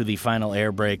into the final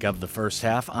air break of the first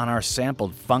half on our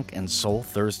sampled Funk and Soul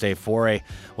Thursday foray.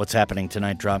 What's happening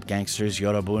tonight, Drop Gangsters?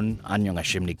 Yorobun,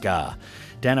 안녕하십니까?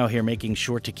 Dano here making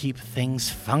sure to keep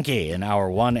things funky in hour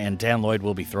one, and Dan Lloyd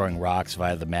will be throwing rocks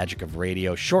via the magic of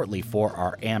radio shortly for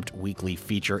our amped weekly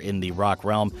feature in the rock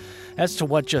realm. As to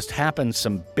what just happened,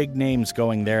 some big names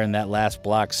going there in that last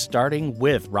block, starting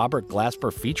with Robert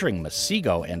Glasper featuring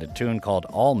Masego and a tune called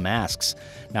All Masks.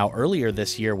 Now, earlier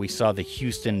this year, we saw the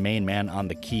Houston main man on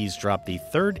the keys drop the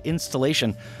third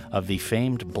installation of the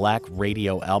famed Black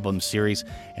Radio album series,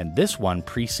 and this one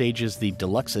presages the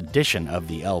deluxe edition of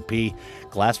the LP.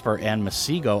 Glasper and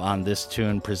Masego on this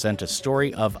tune present a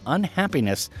story of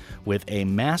unhappiness with a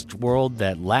masked world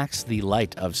that lacks the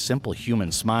light of simple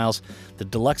human smiles. The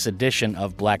deluxe edition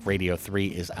of Black Radio 3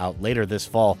 is out later this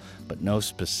fall, but no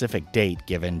specific date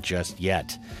given just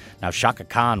yet. Now, Chaka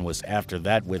Khan was after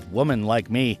that with Woman Like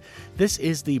Me. This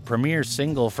is the premiere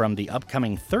single from the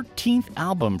upcoming 13th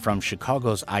album from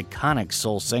Chicago's iconic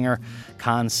soul singer.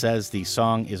 Khan says the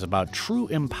song is about true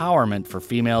empowerment for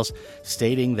females,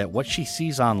 stating that what she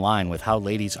sees online with how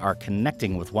ladies are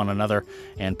connecting with one another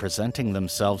and presenting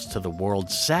themselves to the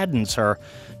world saddens her.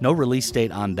 No release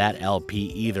date on that LP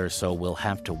either, so we'll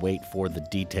have to wait for the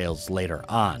details later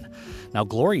on. Now,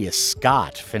 Gloria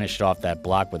Scott finished off that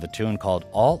block with a tune called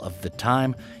All of the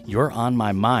Time, You're on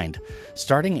My Mind.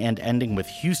 Starting and ending with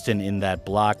Houston in that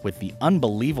block with the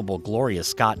unbelievable Gloria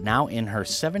Scott, now in her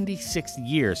 76th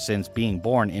year since being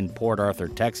born in Port Arthur,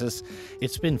 Texas.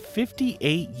 It's been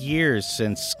 58 years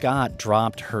since Scott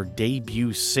dropped her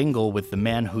debut single with the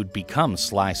man who'd become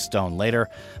Sly Stone later,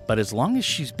 but as long as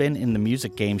she's been in the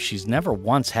music game, she's never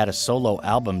once had a solo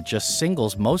album, just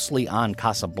singles mostly on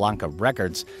Casablanca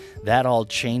Records. That all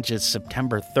changes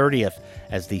September 30th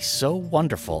as the So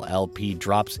Wonderful LP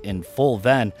drops in full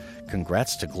then.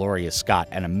 Congrats to Gloria Scott,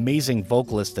 an amazing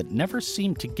vocalist that never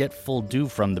seemed to get full due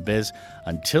from the biz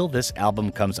until this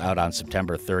album comes out on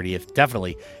September 30th.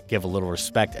 Definitely give a little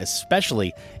respect,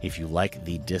 especially if you like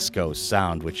the disco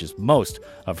sound, which is most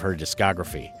of her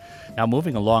discography. Now,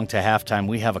 moving along to halftime,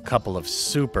 we have a couple of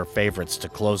super favorites to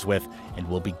close with, and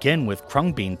we'll begin with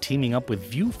Khruangbin teaming up with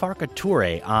Vieux Farka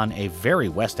Toure on a very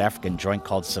West African joint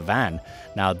called Savanne.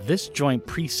 Now, this joint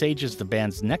presages the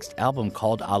band's next album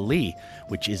called Ali,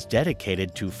 which is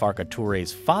dedicated to Farka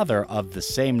Toure's father of the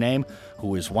same name,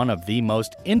 who is one of the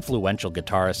most influential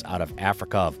guitarists out of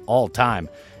Africa of all time.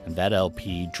 And that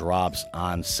LP drops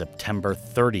on September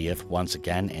 30th once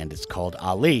again, and it's called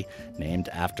Ali, named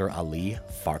after Ali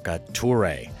Farka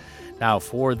Toure. Now,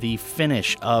 for the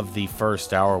finish of the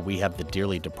first hour, we have the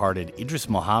dearly departed Idris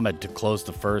Muhammad to close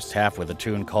the first half with a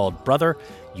tune called Brother,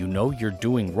 You Know You're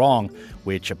Doing Wrong,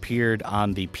 which appeared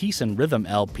on the Peace and Rhythm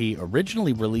LP,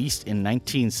 originally released in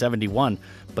 1971,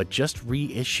 but just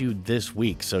reissued this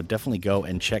week. So definitely go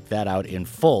and check that out in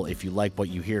full if you like what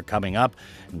you hear coming up.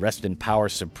 And rest in power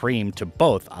supreme to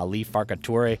both Ali Farka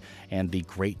Toure and the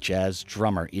great jazz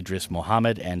drummer Idris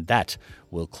Muhammad, and that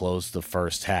will close the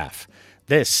first half.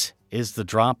 This is The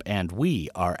Drop, and we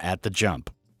are at the jump.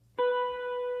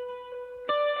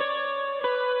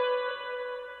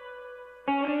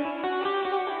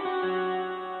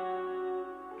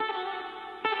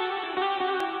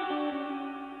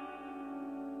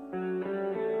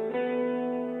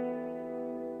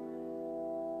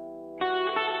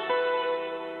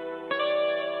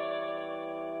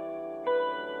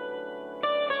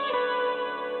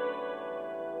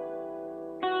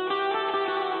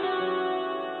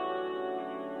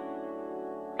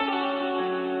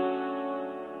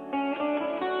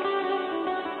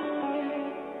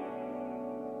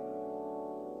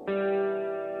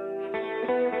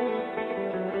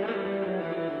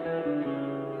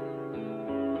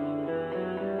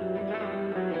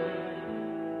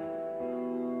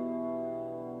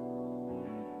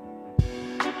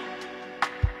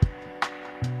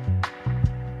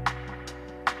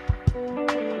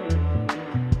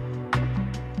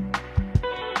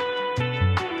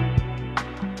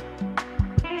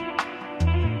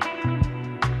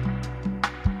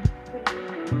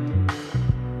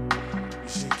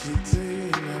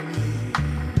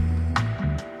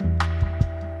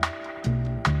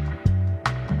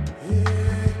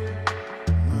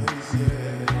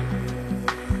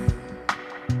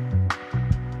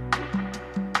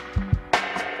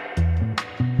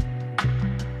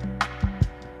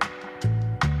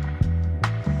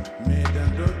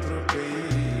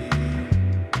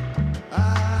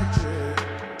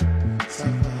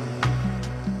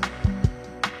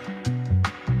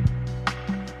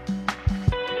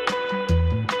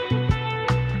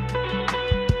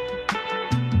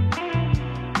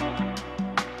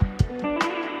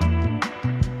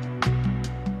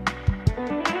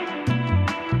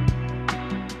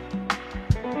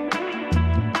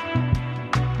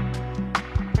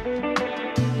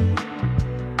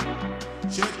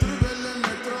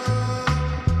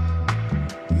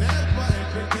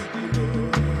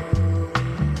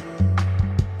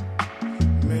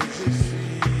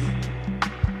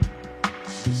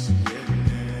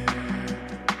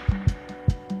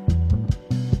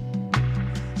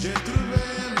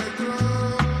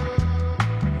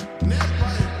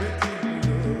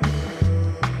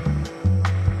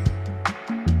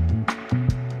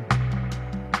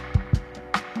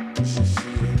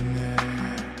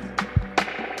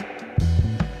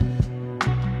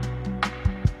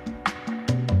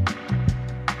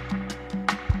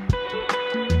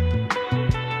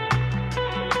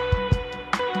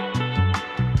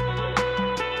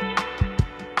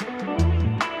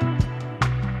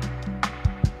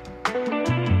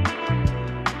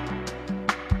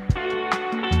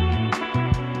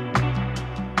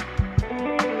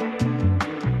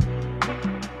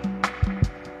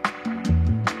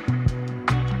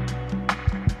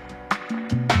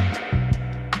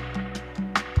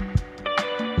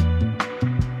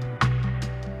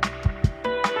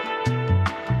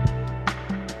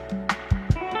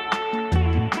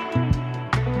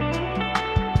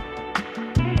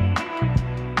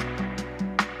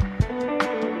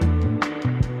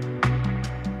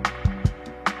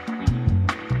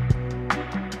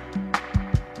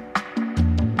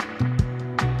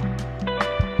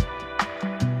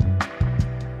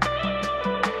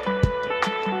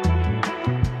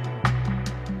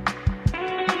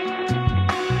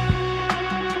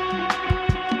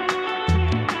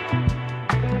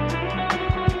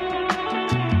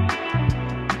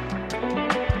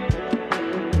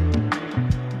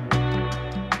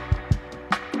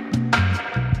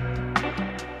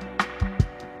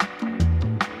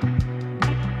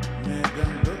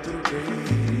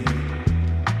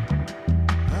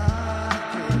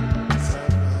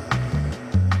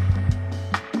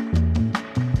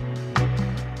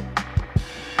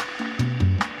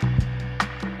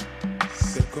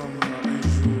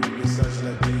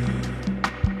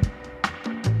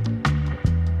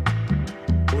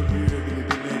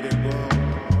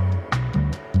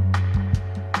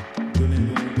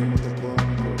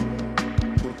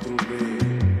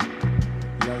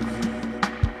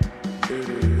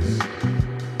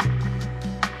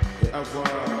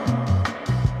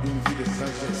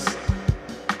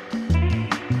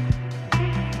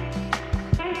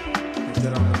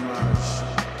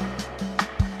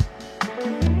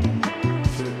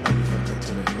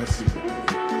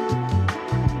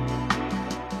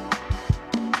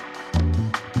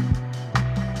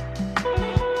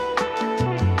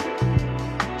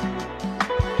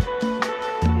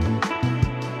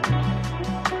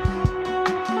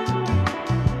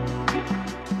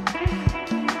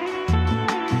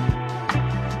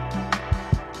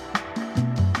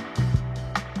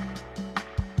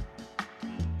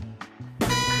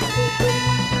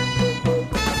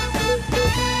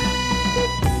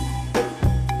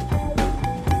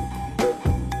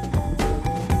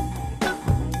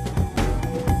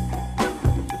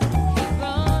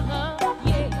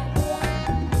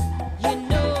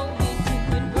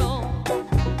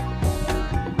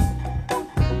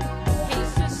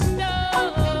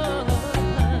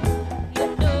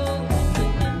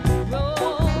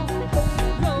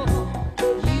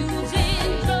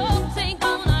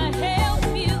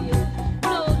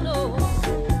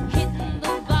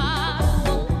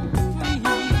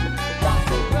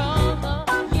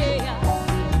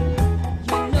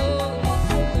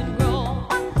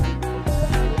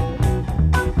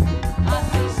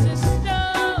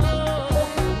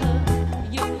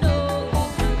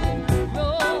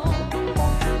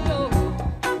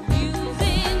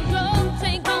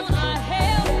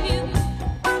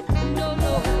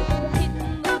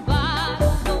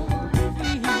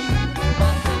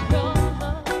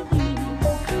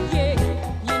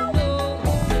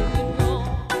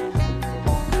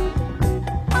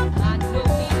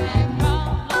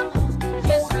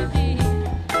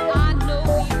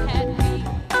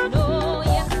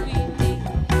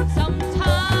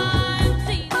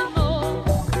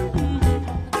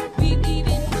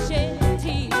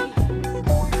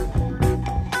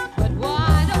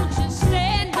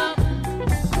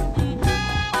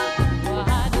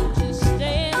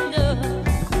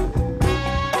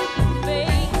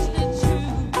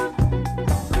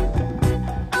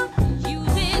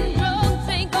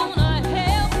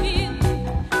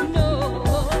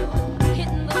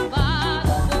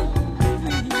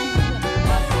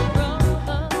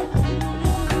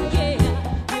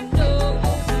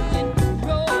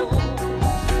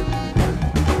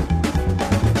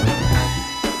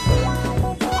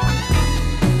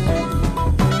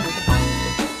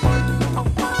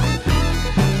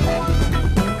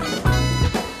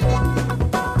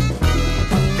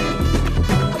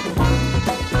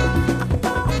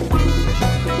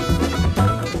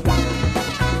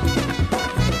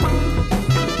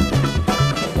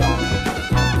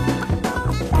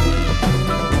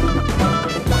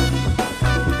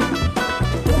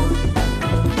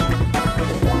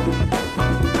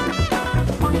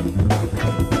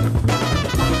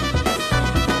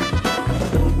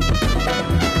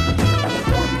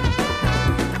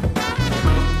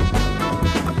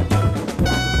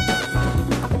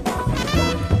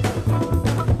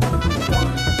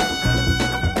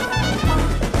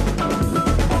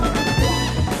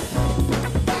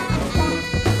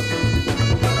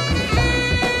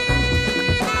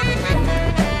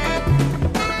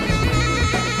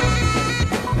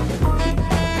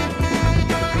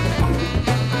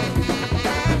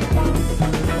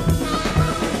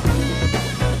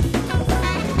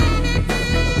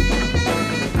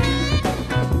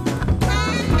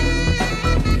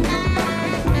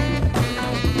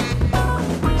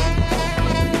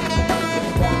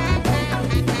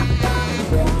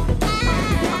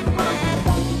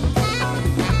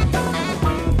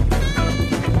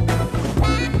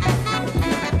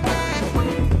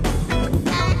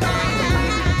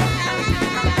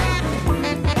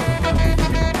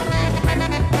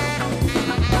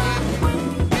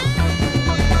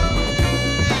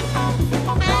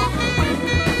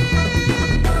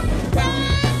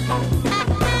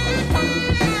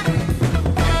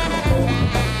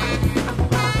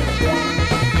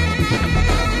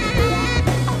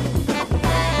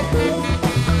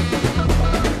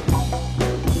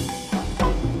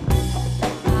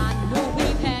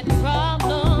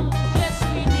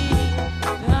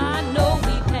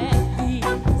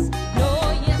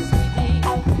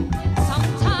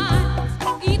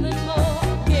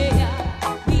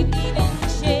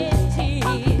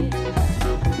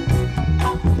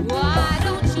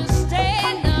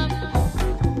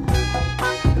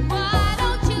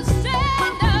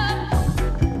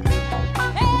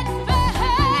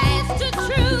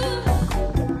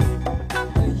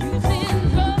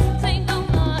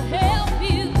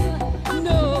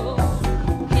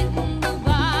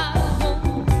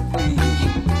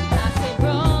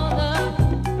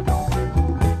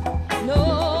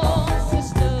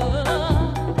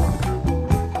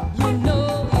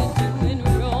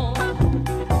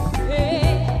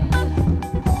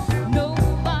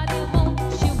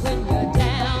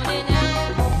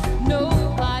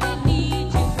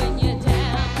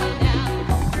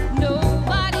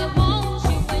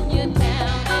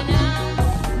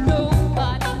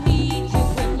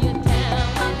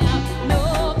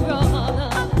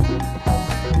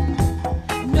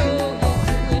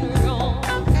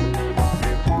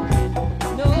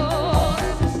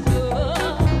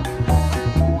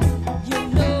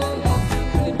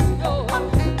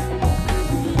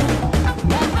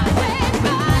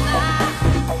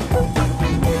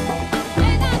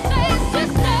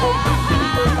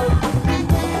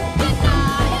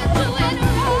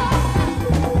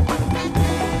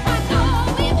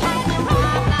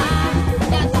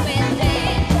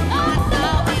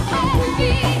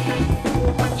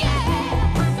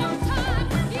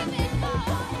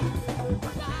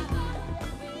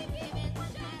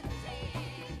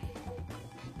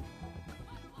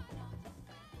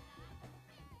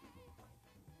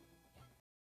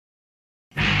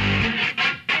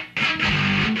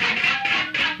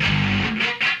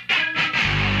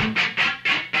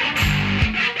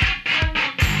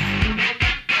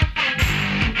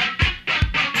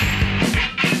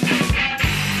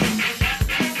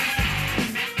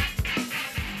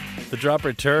 Drop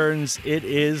returns. It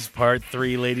is part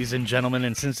 3, ladies and gentlemen,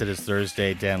 and since it is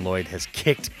Thursday, Dan Lloyd has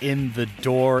kicked in the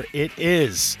door. It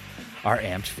is our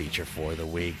amped feature for the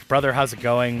week. Brother, how's it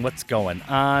going? What's going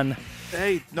on?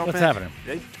 Hey, not What's bad. happening?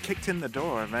 They kicked in the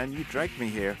door, man. You dragged me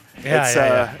here.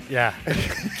 Yeah.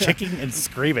 Kicking and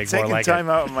screaming, more taking like time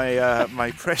out of my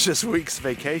my precious week's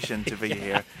vacation to be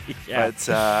here. Yeah.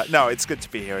 But no, it's good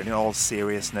to be here. In all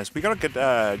seriousness, we got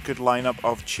a good lineup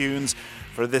of tunes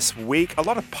for this week. A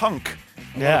lot of punk.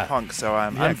 A lot of punk. So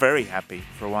I'm very happy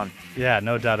for one. Yeah,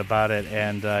 no doubt about it.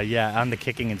 And on the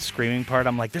kicking and screaming part,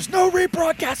 I'm like, there's no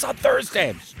rebroadcast on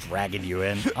Thursday. I'm just dragging you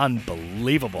in.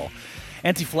 Unbelievable.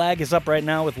 Anti-Flag is up right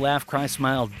now with Laugh, Cry,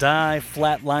 Smile, Die.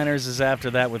 Flatliners is after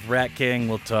that with Rat King.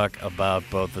 We'll talk about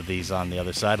both of these on the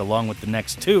other side, along with the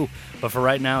next two. But for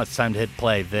right now, it's time to hit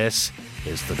play. This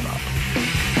is The Drop.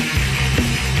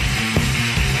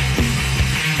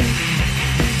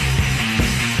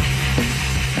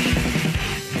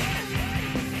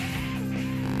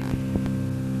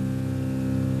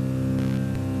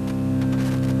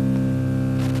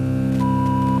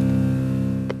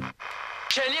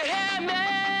 Can you hear me?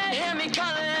 Hear me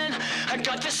calling? I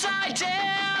got this idea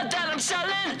that I'm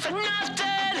selling for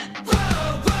nothing. Whoa,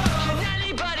 whoa. Can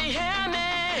anybody hear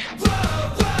me? Whoa,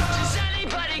 whoa. Does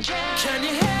anybody care? Can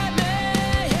you hear me?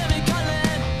 Hear me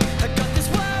calling? I got this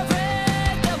worry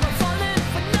that we're falling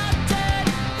for nothing.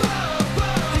 Whoa,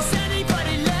 whoa. Is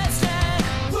anybody listening?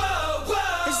 Whoa,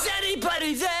 whoa. Is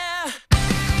anybody there?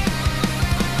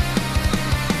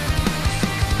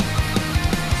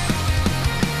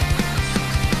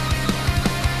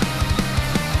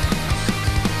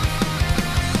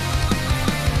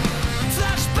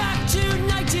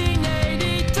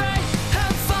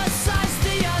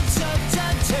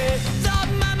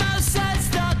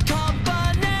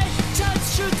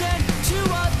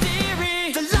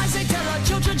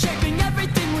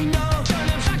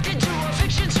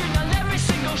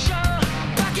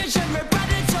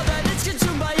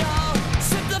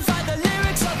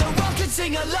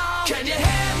 Can you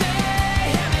hear me?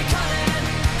 Hear me calling?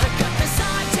 I got this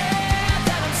idea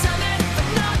that I'm selling for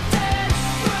nothing.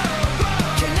 Whoa,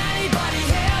 whoa. Can anybody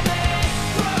hear me?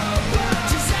 Whoa, whoa.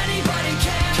 Does anybody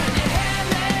care? Can you hear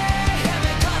me? Hear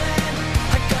me calling?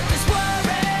 I got this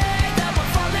worry that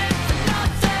we're falling for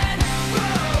nothing.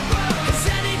 Whoa, whoa. Is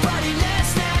anybody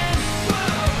listening?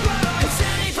 Whoa, whoa. Is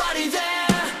anybody there?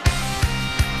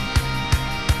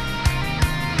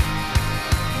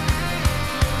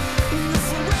 The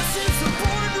fluorescent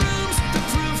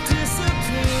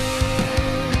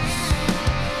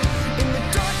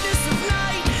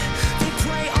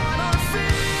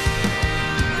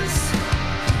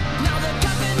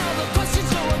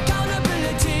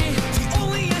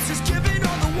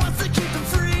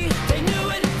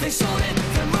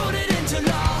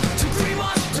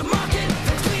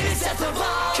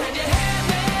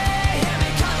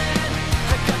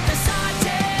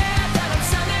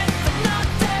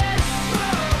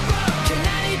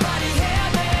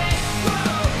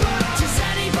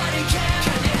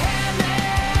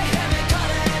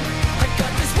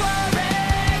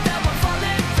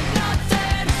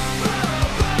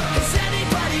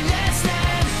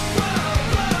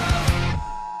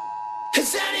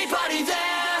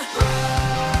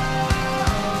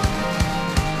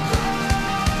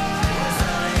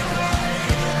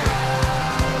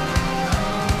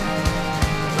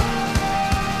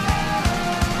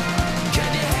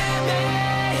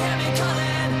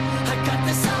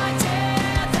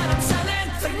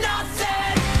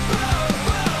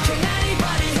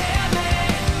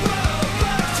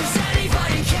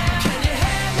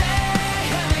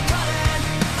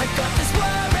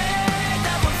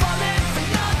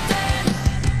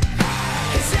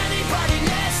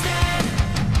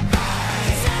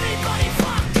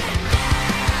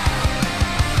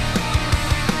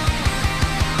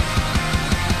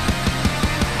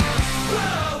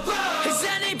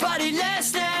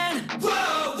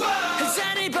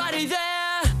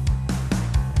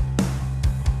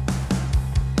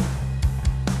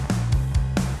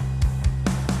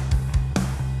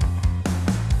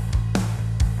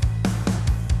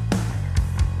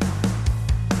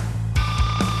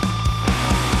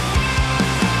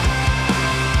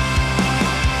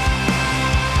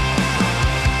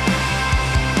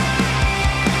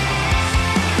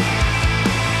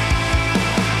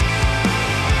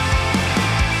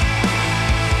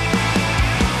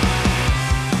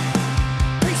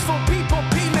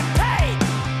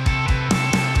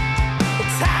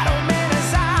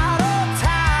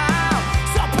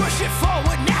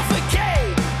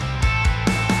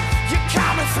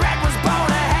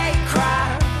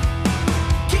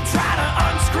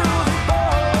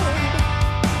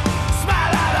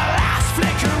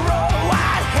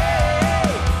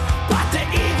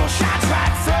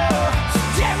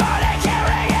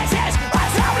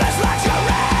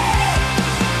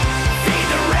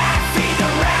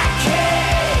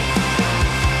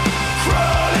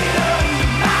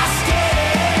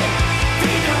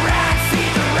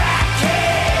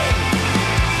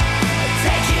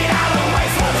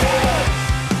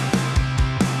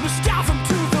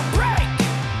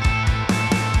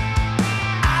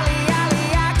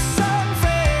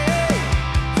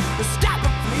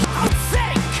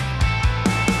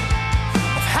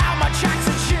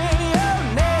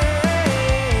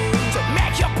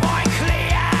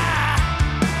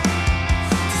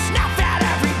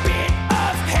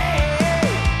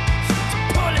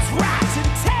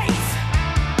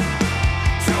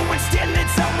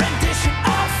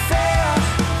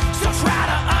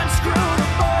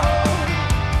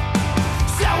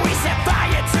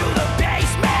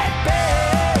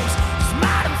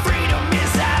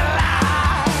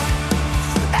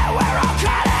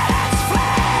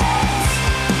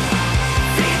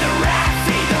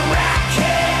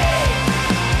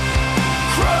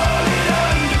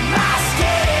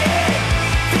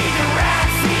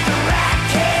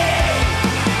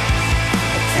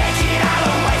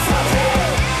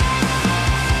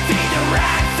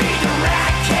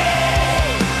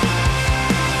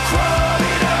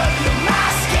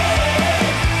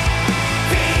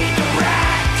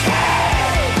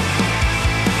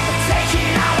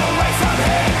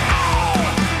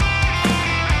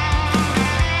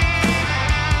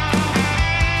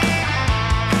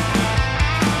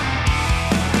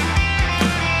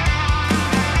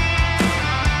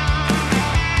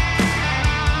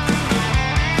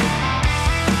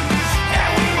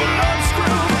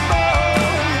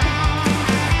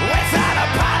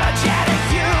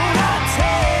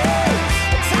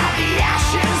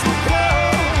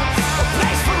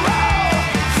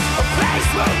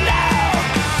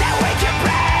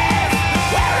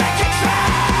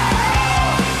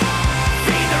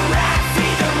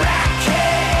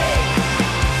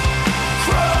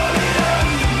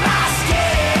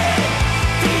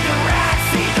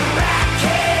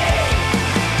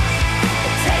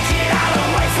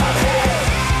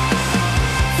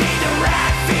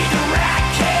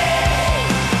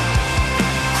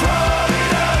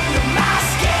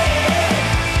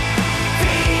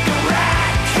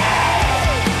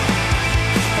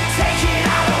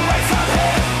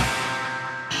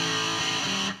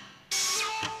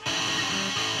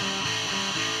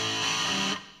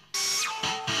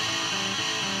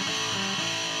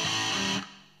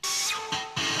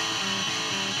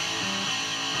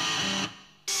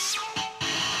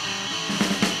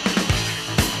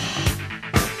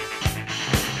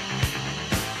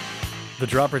The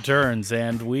drop returns,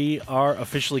 and we are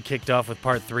officially kicked off with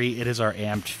part 3. It is our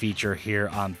Amped feature here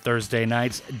on Thursday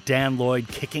nights. Dan Lloyd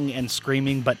kicking and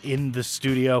screaming, but in the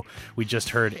studio. We just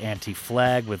heard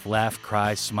Anti-Flag with Laugh,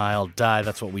 Cry, Smile, Die.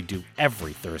 That's what we do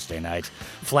every Thursday night.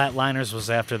 Flatliners was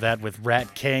after that with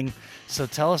Rat King. So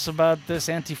tell us about this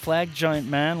Anti-Flag joint,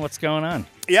 man. What's going on?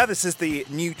 Yeah, this is the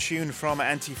new tune from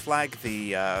Anti-Flag,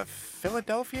 the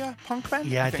Philadelphia punk band?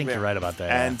 Yeah, I think you're right about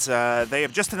that. And they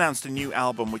have just announced a new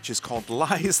album, which is called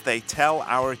Lies They Tell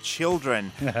Our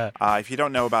Children. If you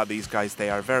don't know about these guys, they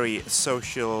are very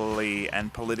socially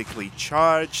and politically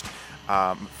charged.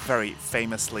 Very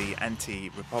famously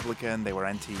anti-Republican. They were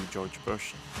anti-George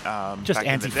Bush. Just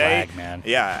anti-flag, man.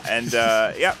 Yeah,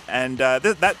 and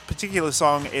that particular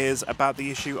song is about the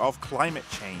issue of climate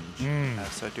change.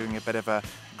 So doing a bit of a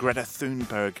Greta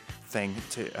Thunberg thing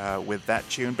with that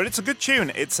tune, but it's a good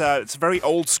tune. It's very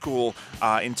old school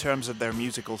in terms of their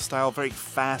musical style. Very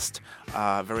fast,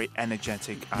 very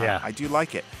energetic. I do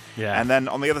like it. Yeah. And then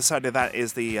on the other side of that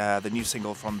is the new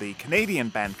single from the Canadian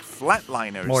band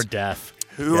Flatliners. More death.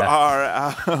 Who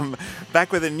are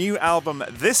back with a new album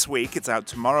this week. It's out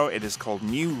tomorrow. It is called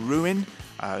New Ruin.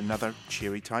 Another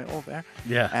cheery title there.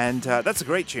 Yeah. And that's a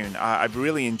great tune. I've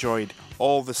really enjoyed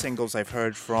all the singles I've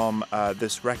heard from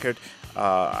this record.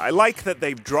 I like that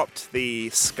they've dropped the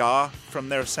ska from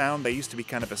their sound. They used to be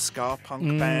kind of a ska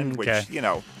punk band, which,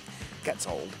 gets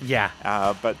old. Yeah.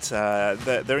 But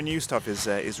their new stuff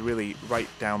is really right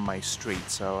down my street.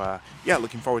 So,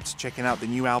 looking forward to checking out the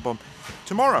new album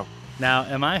tomorrow. Now,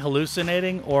 am I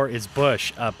hallucinating, or is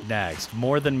Bush up next?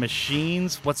 More Than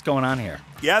Machines? What's going on here?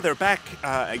 Yeah, they're back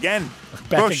again.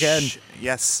 Back Bush, again.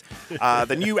 Yes.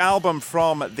 The new album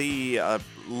from the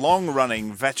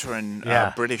long-running veteran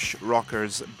British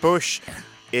rockers Bush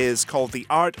is called The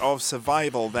Art of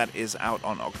Survival. That is out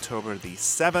on October the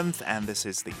 7th, and this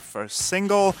is the first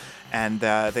single. And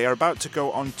they are about to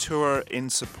go on tour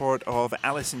in support of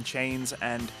Alice in Chains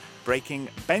and Breaking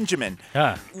Benjamin.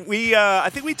 I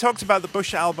think we talked about the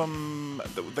Bush album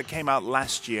that came out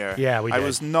last year. Yeah, we did. I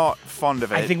was not fond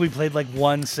of it. I think we played like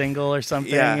one single or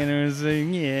something, and it was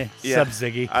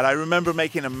sub-ziggy. And I remember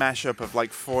making a mashup of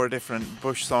like 4 different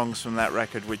Bush songs from that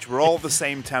record, which were all the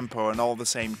same tempo and all the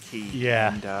same key.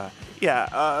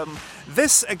 Yeah. And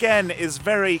this again is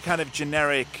very kind of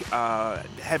generic,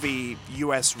 heavy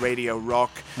US radio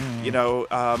rock.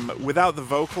 Without the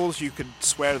vocals, you could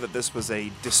swear that this was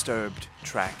a disturbed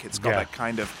track. It's got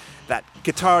that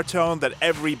guitar tone that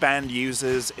every band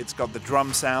uses. It's got the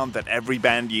drum sound that every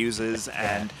band uses,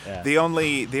 and the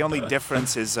only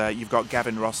difference is you've got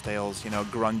Gavin Rossdale's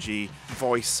grungy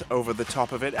voice over the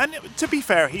top of it. And to be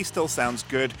fair, he still sounds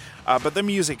good, but the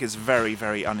music is very,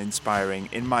 very uninspiring,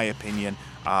 in my opinion.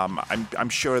 I'm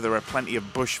sure there are plenty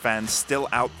of Bush fans still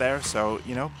out there, so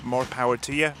more power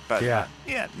to you. But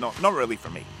not really for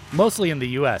me. Mostly in the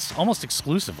U.S., almost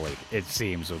exclusively, it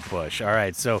seems, with Bush. All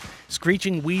right, so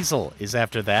Screeching Weasel is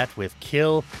after that with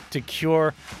Kill to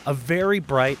Cure, a very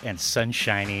bright and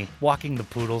sunshiny, walking the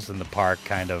poodles in the park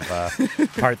kind of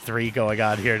part 3 going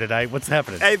on here tonight. What's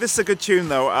happening? Hey, this is a good tune,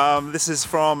 though. This is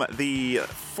from the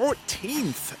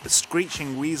 14th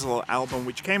Screeching Weasel album,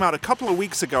 which came out a couple of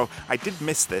weeks ago. I did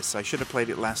miss this. I should have played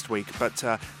it last week. But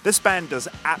this band does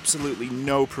absolutely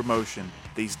no promotion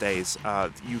these days.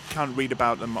 You can't read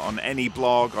about them on any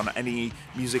blog, on any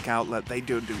music outlet. They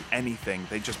don't do anything.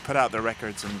 They just put out their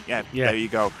records and there you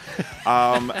go.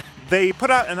 They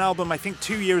put out an album, I think,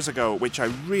 2 years ago, which I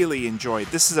really enjoyed.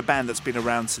 This is a band that's been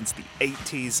around since the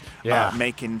 80s,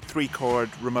 making 3-chord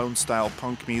Ramones-style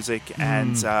punk music,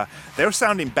 and they're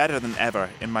sounding better than ever,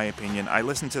 in my opinion. I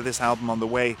listened to this album on the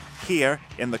way here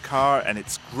in the car, and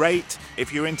it's great.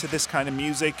 If you're into this kind of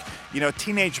music,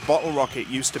 Teenage Bottle Rocket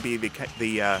used to be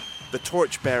the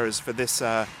torchbearers for this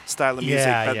style of music.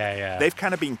 But they've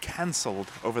kind of been cancelled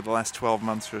over the last 12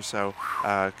 months or so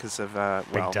because of,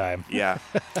 big time.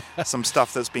 some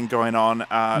stuff that's been going on.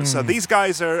 So these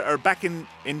guys are back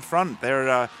in front.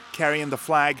 They're carrying the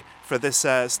flag for this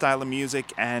style of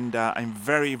music, and I'm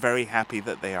very, very happy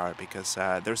that they are, because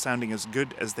they're sounding as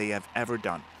good as they have ever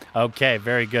done. Okay,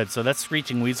 very good. So that's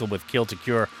Screeching Weasel with Kill to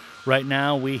Cure. Right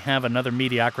now, we have another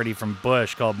mediocrity from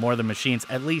Bush called More Than Machines.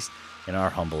 At least, in our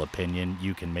humble opinion,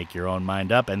 you can make your own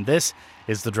mind up. And this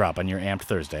is The Drop on your Amped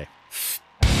Thursday.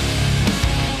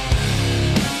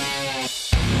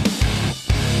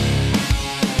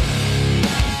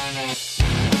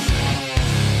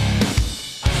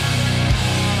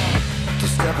 To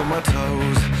step on my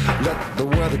toes, let the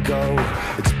weather go.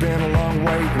 It's been a long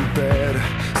wait in bed.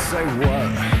 Say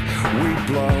what? We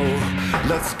blow.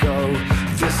 Let's go.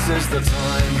 This is the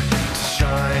time to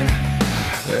shine.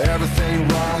 Everything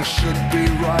wrong should be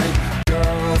right.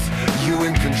 girls, you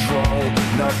in control.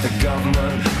 Not the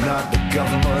government, not the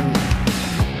government.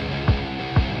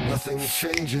 Nothing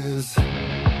changes,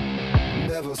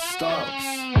 never stops.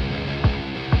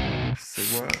 Say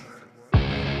what?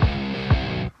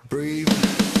 Breathe.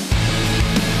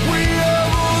 We are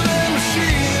more than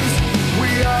machines. We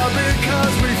are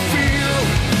because we feel.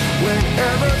 When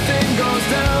everything goes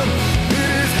down, it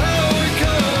is how we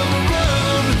come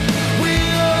around. We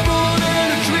are more than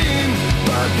a dream,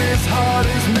 but this heart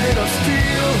is made of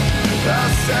steel. I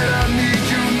said I need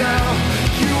you now.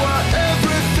 You are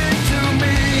everything to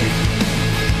me.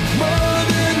 More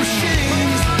than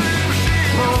machines.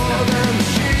 More than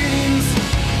machines.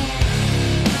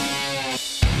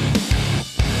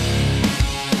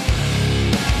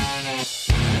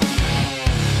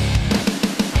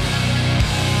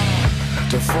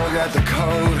 Don't forget the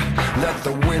code, let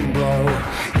the wind blow.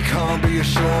 You can't be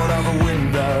assured of a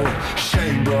window.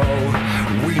 Shame, bro,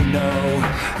 we know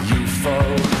you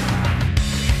foe.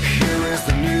 Here is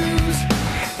the news,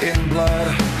 in blood.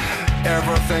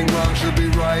 Everything wrong should be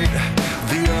right.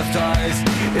 The earth dies,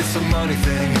 it's a money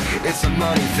thing, it's a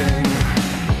money thing.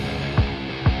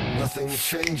 Nothing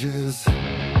changes,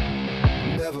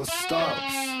 never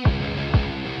stops.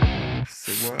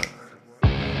 Say what?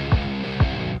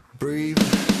 Breathe.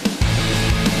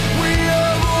 We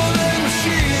are more than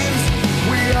machines.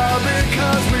 We are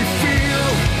because we feel.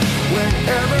 When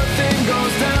everything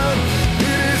goes down,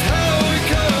 it is how we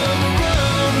come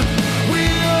around. We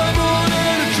are more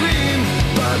than a dream,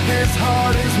 but this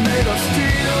heart is made of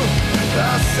steel.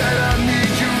 I said I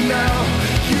need you now.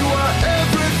 You are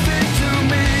everything to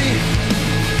me.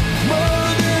 More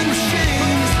than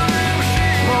machines.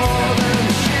 More than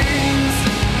machines.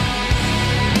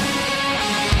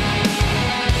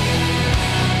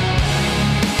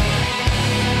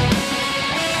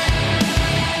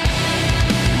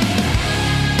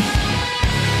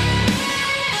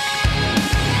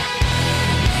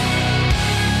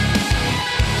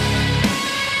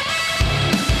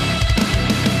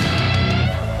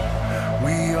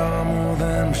 We are more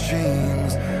than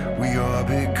machines. We are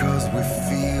because we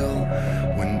feel.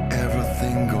 When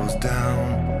everything goes down,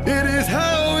 it is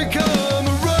how we come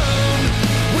around.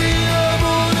 We are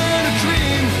more than a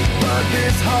dream, but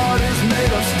this heart is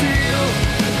made of steel.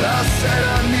 I said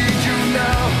I need you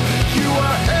now. You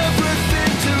are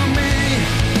everything to me.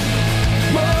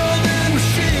 More than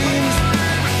machines.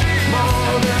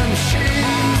 More than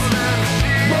machines.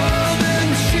 More than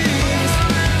machines.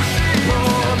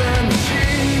 More than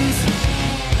machines.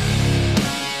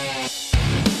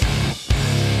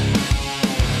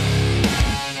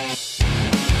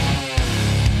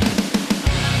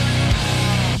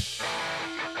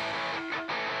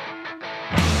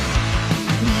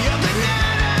 The other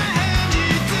night I had you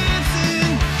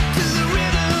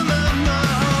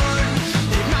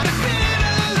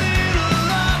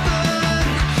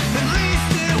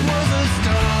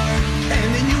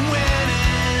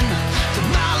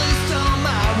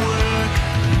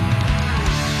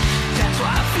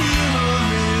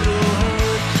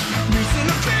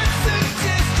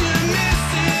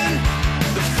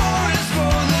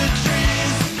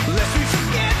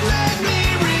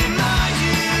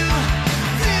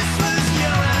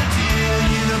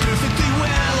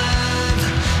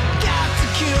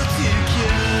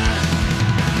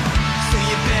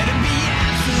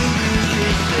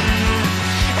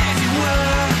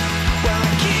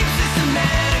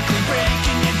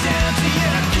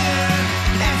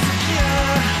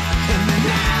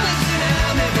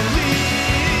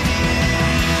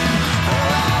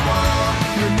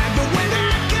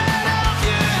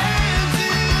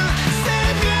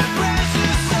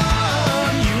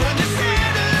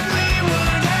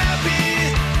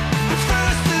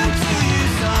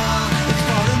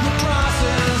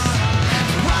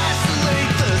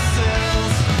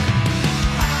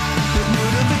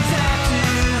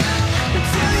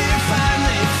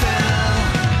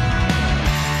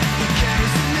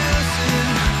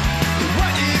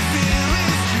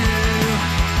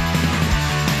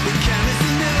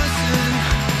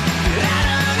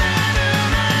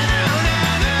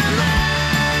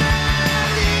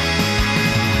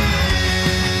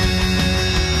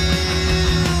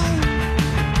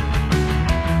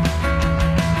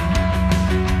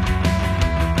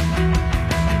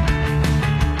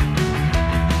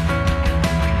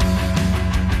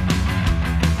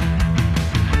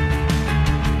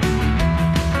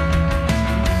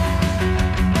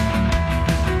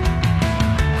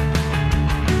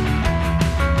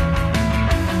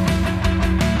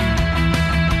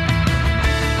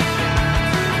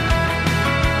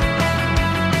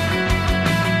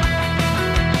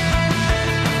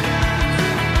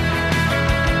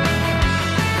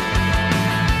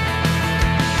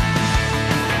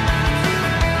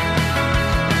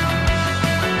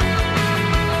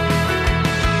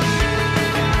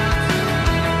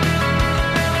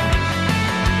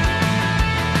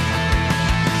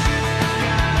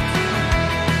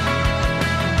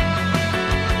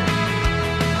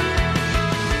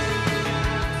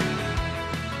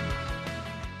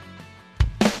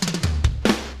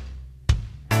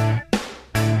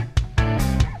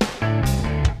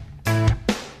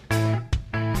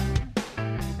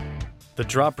The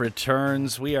drop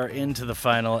returns. We are into the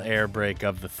final air break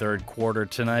of the third quarter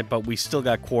tonight, but we still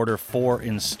got quarter 4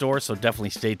 in store, so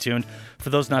definitely stay tuned. For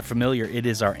those not familiar, it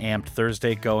is our Amped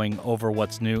Thursday, going over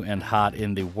what's new and hot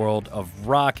in the world of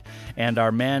rock. And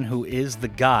our man who is the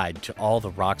guide to all the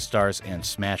rock stars and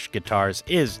smash guitars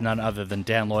is none other than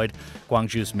Dan Lloyd.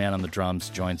 Gwangju's man on the drums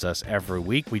joins us every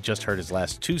week. We just heard his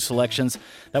last 2 selections.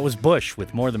 That was Bush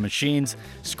with More Than Machines.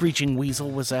 Screeching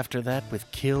Weasel was after that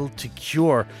with Kill to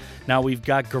Cure. Now we've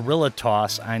got Guerilla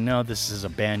Toss. I know this is a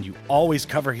band you always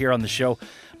cover here on the show,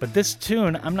 but this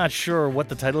tune, I'm not sure what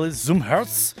the title is. Zum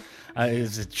Herz?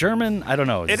 Is it German? I don't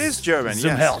know. It is German,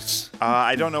 Zum yes. Herz.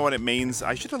 I don't know what it means.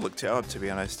 I should have looked it up, to be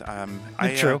honest.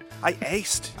 True. I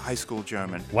aced high school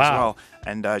German as Wow. well,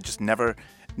 and just never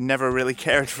really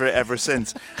cared for it ever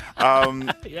since.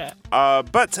 Yeah.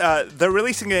 But they're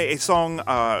releasing a song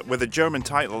with a German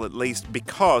title, at least,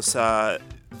 because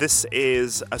this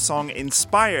is a song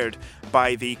inspired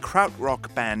by the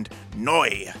krautrock band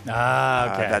Neu. Okay.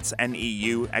 That's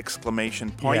Neu exclamation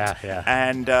point. Yeah.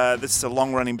 And this is a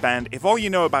long-running band. If all you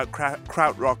know about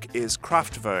krautrock is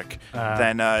Kraftwerk,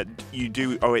 then you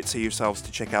do owe it to yourselves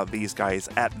to check out these guys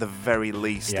at the very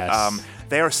least. Yes.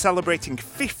 They are celebrating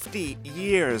 50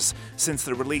 years since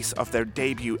the release of their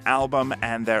debut album,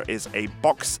 and there is a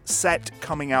box set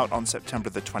coming out on September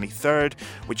the 23rd,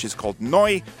 which is called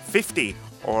Neu 50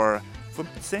 or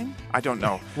 15? I don't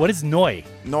know. What is Neu?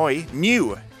 Neu,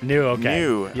 new. New, okay.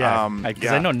 New. Yeah,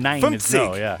 because I know 9 is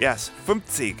no, yeah. Yes,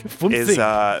 50 50. is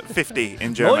 50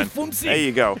 in German. 50. There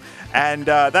you go. And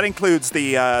that includes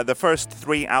the first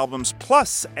 3 albums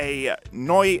plus a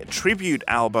Neu tribute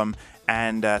album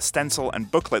and stencil and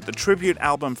booklet. The tribute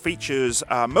album features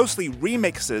mostly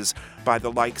remixes by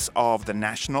the likes of The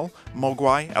National,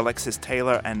 Mogwai, Alexis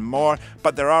Taylor, and more,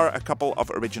 but there are a couple of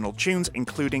original tunes,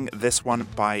 including this one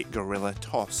by Guerilla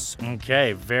Toss.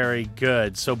 Okay, very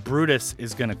good. So Brutus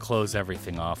is going to close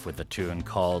everything off with a tune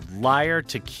called Liar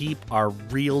to keep our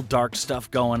real dark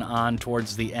stuff going on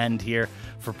towards the end here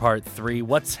for part 3.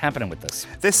 What's happening with this?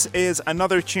 This is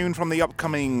another tune from the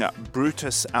upcoming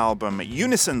Brutus album,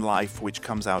 Unison Life, which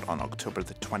comes out on October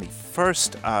the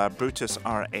 21st. Brutus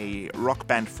are a rock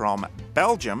band from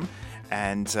Belgium,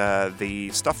 and the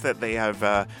stuff that they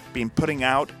have been putting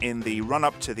out in the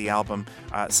run-up to the album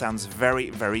sounds very,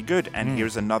 very good. And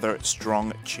here's another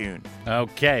strong tune.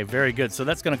 Okay, very good. So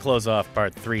that's going to close off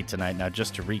part 3 tonight. Now,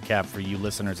 just to recap for you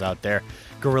listeners out there,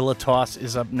 Guerilla Toss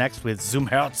is up next with Zum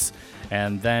Herz,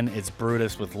 and then it's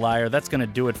Brutus with Liar. That's going to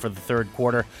do it for the third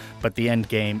quarter, but the end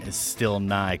game is still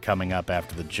nigh coming up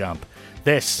after the jump.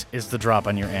 This is The Drop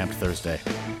on your Amped Thursday.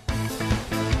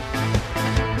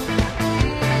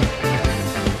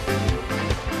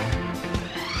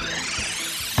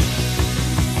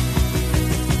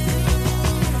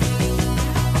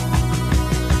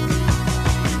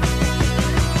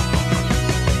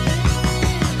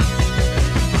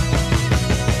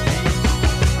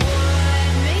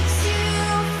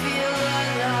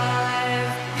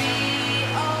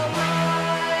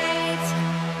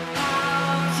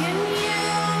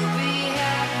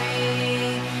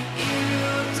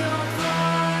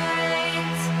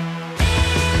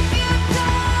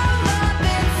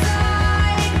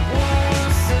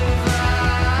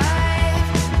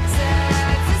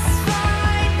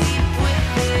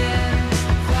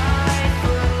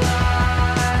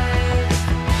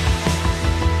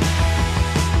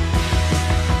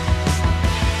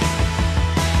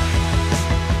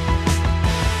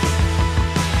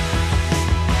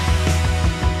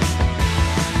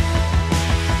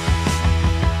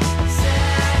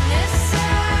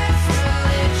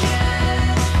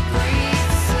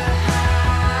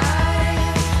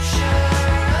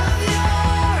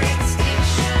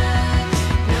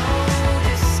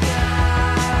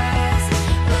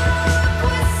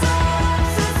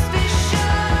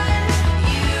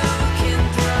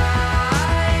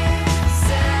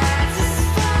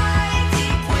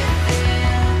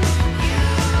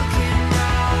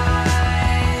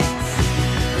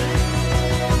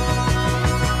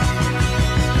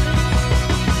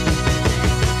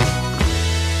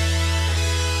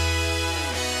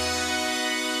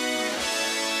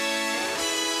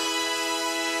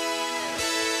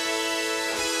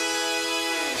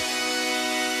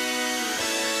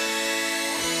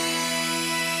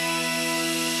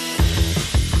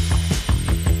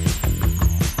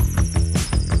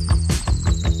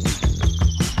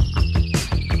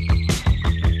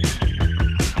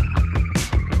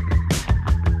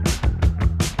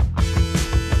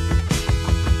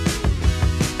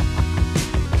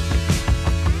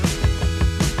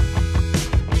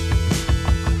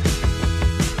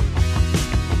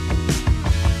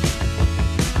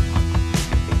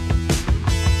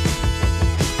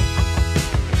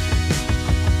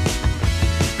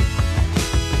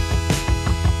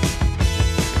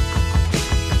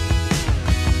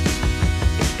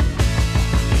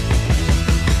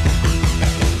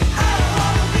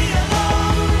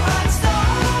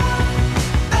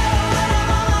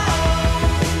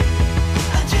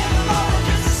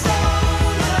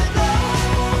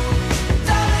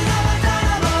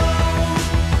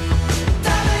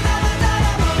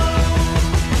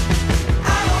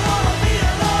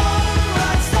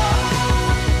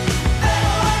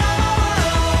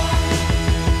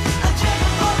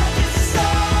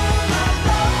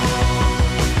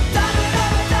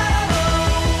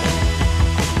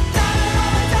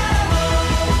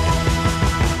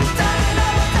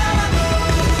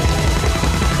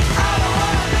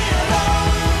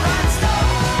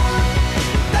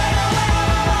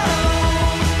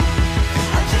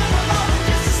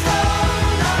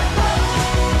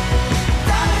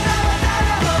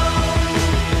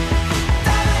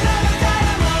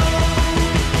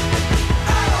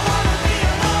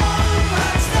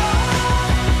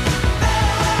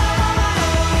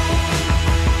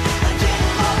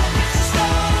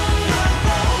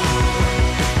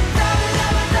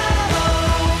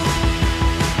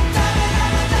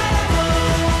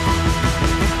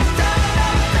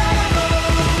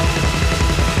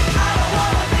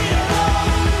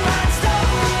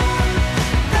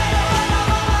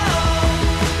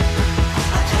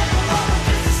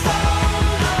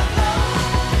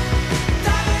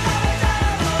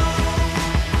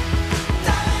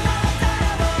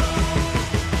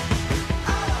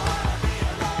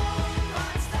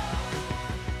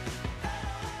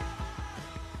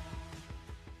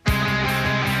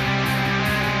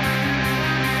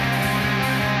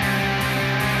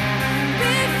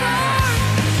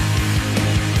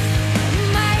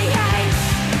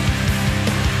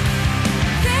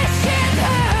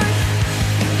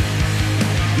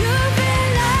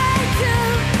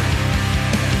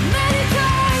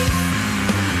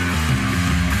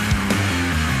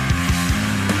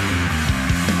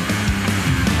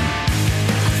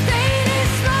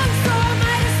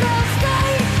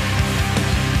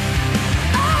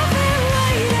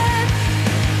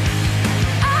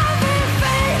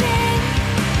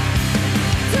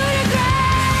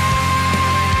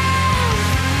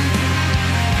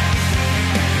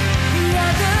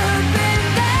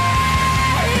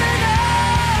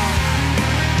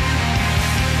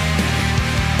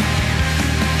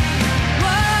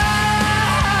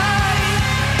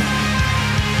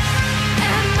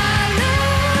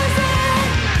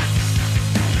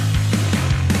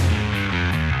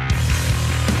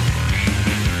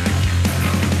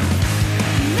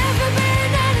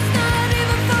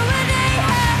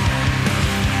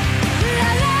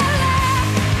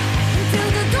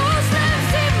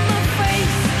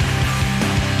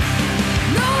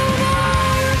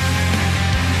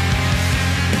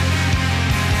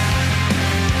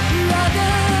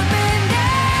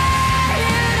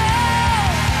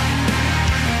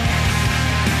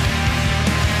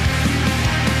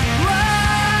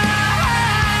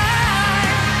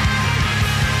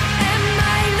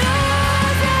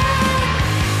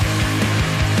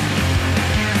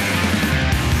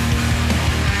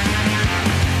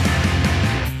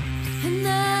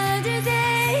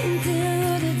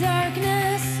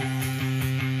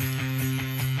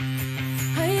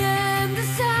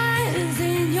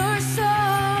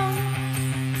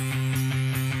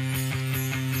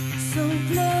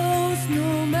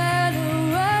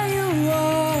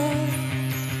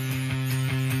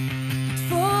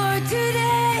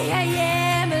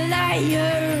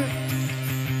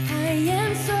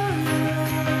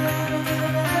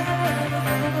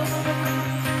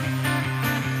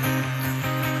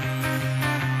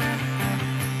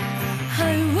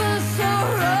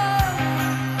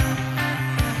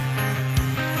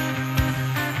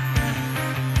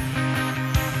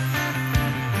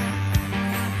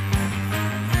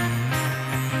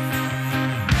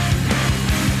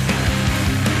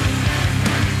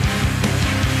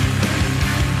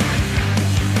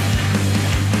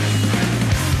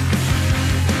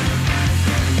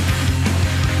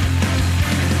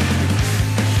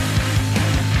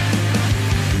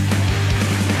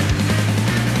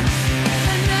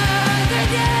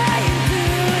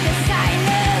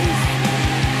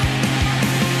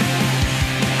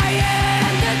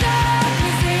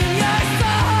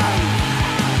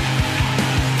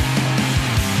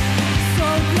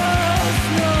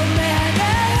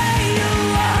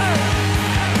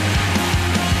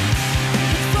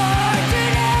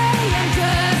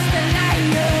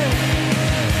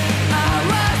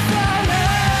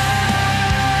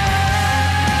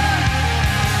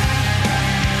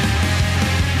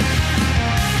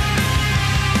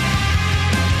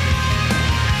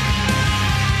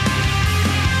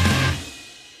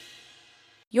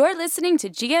 listening to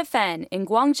GFN in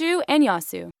Gwangju and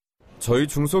Yasu. 저희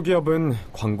중소기업은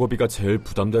광고비가 제일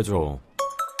부담되죠.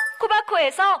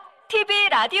 코바코에서 TV,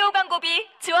 라디오 광고비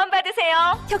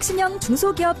지원받으세요. 혁신형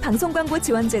중소기업 방송광고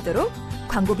지원 제도로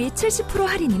광고비 70%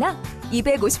 할인이나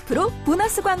 250%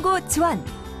 보너스 광고 지원.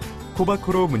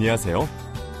 코바코로 문의하세요.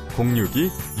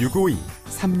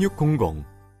 062-652-3600.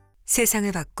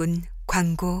 세상을 바꾼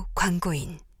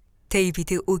광고인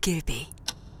데이비드 오길비.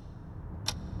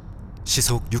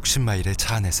 시속 60마일의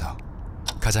차 안에서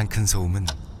가장 큰 소음은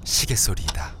시계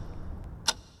소리이다.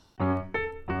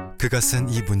 그가 쓴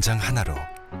이 문장 하나로,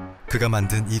 그가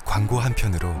만든 이 광고 한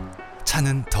편으로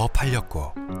차는 더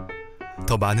팔렸고,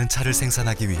 더 많은 차를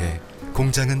생산하기 위해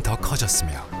공장은 더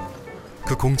커졌으며,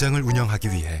 그 공장을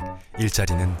운영하기 위해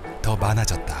일자리는 더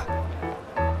많아졌다.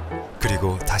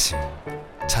 그리고 다시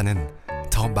차는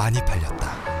더 많이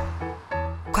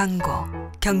팔렸다. 광고,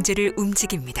 경제를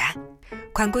움직입니다.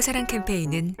 광고사랑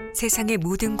캠페인은 세상의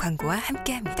모든 광고와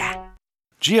함께합니다.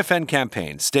 GFN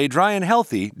campaign. Stay dry and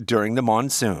healthy during the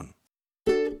monsoon.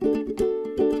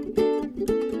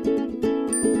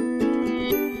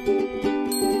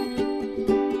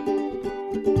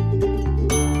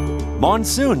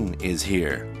 Monsoon is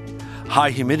here.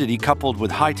 High humidity coupled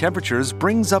with high temperatures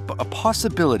brings up a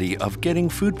possibility of getting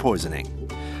food poisoning.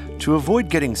 To avoid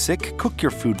getting sick, cook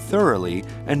your food thoroughly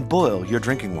and boil your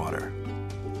drinking water.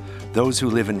 Those who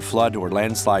live in flood or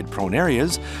landslide-prone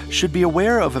areas should be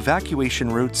aware of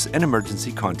evacuation routes and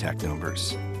emergency contact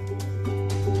numbers.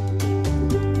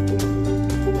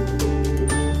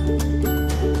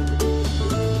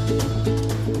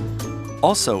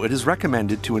 Also, it is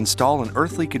recommended to install an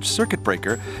earth leakage circuit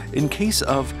breaker in case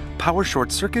of power short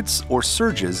circuits or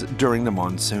surges during the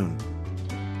monsoon.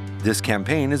 This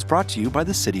campaign is brought to you by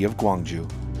the City of Gwangju.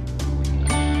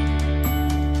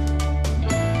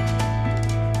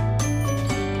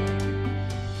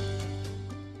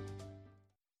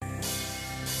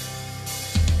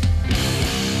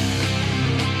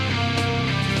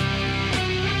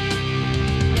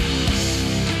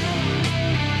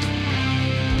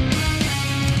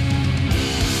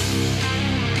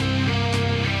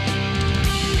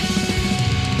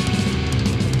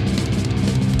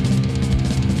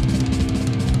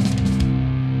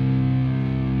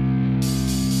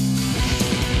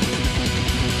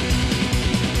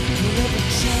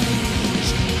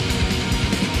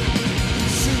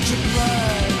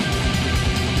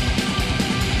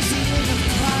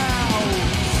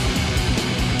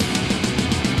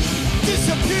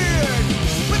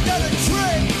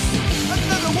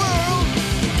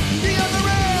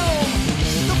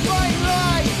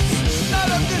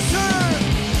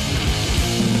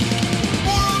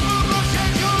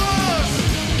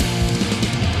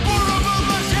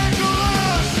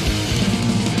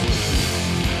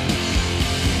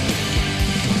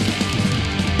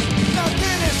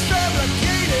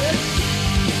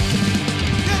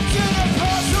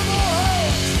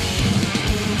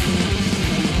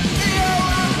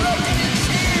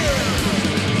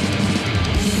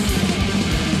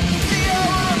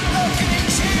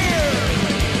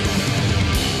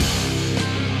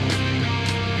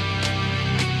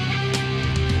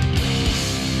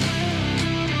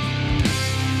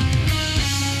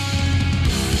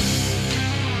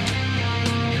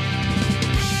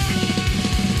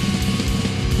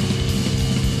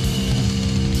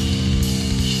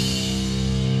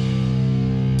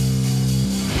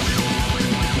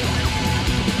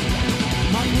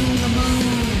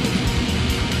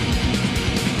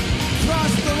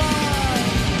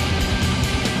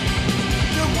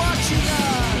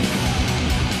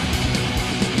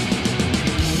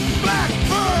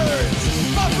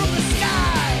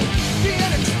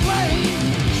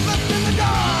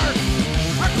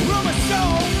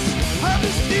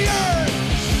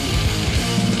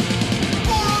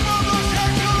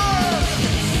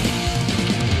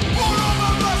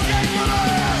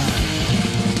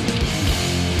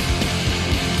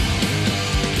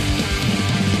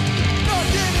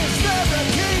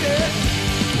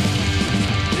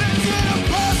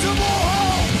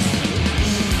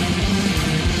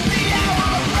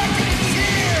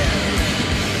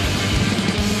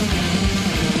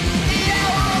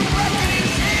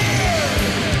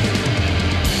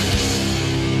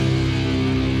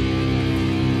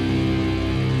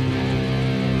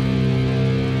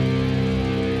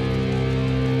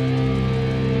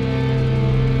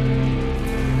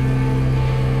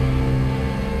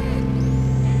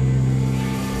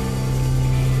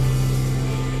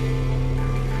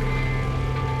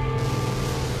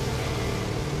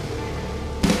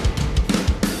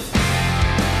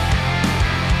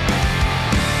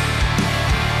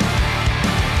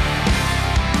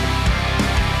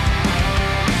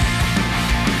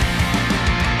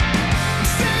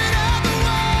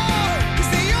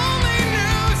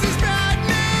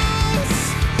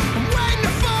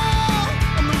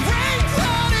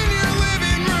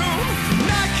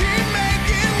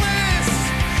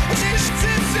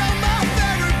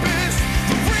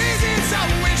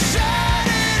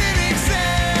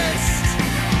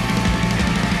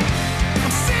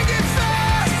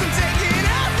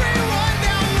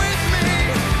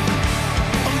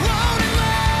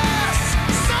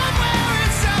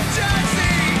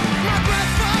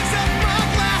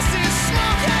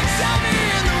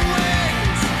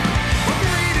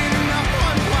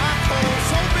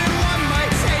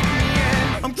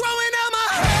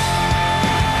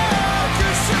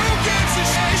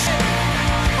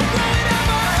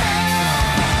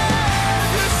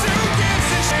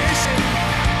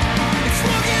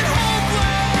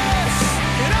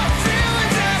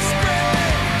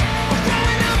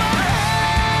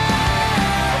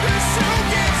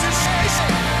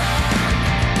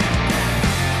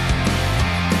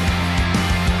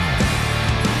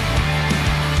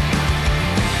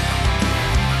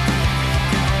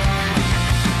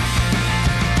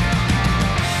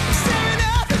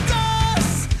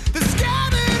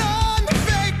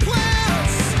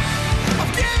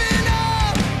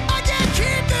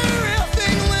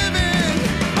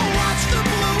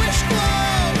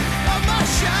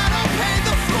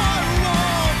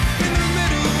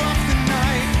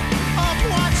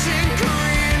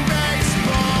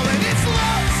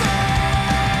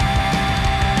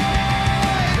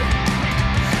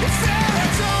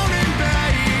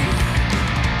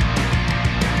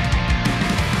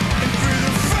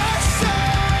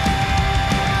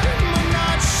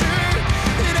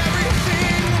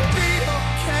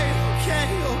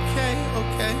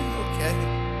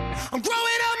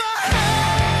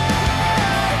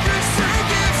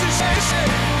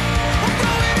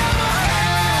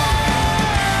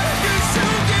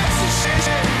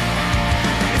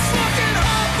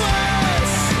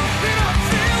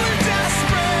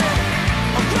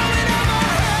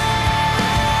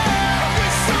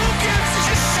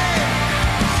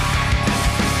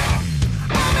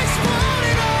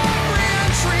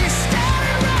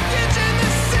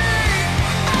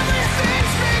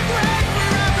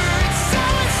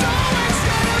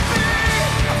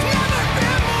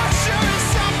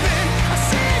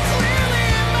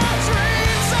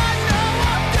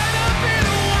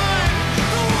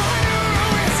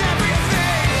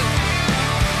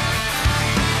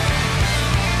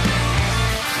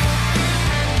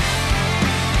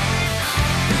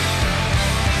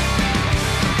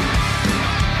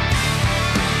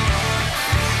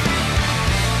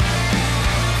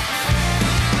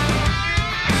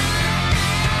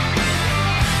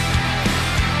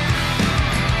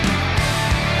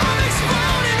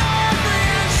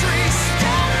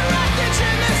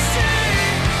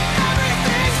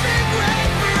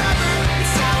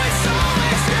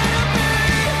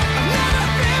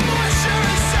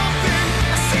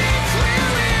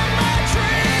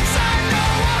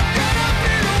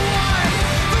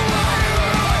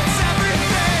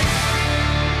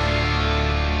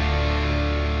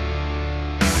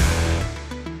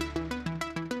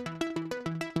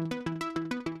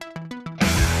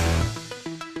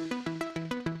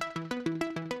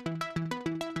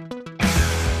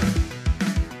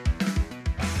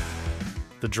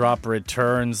 The drop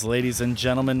returns, ladies and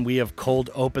gentlemen. We have cold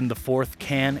opened the fourth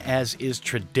can, as is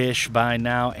tradish by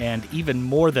now, and even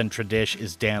more than tradish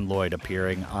is Dan Lloyd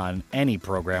appearing on any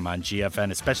program on GFN,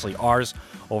 especially ours,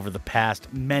 over the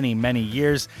past many, many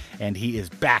years. And he is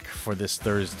back for this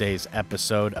Thursday's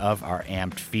episode of our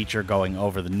Amped feature, going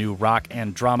over the new rock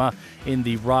and drama in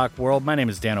the rock world. My name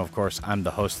is Dan, of course. I'm the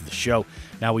host of the show.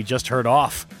 Now, we just heard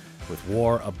off with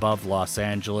War Above Los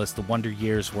Angeles. The Wonder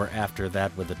Years were after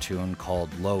that with a tune called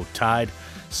Low Tide.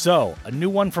 So, a new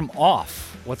one from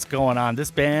Off. What's going on?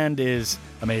 This band is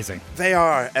amazing. They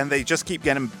are, and they just keep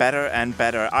getting better and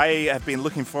better. I have been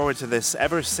looking forward to this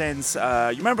ever since, you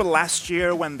remember last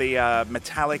year when the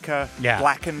Metallica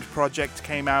Blackened project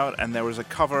came out, and there was a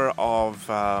cover of...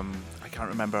 I can't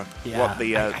remember what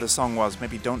the song was.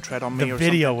 Maybe Don't Tread on Me or something.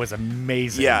 The video was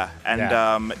amazing. Yeah,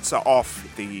 and it's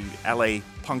Off, the LA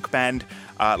punk band,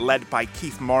 led by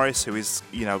Keith Morris, who is,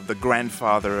 the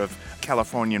grandfather of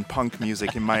Californian punk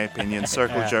music, in my opinion.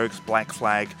 Circle Jerks, Black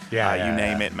Flag, you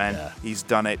name it, man. Yeah. He's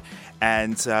done it.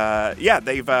 And,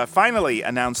 they've finally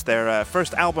announced their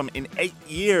first album in 8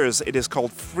 years. It is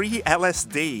called Free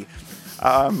LSD.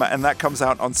 And that comes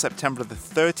out on September the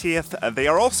 30th. They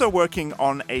are also working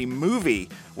on a movie,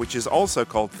 which is also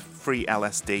called Free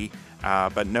LSD,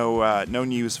 but no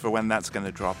news for when that's going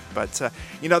to drop. But,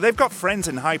 they've got friends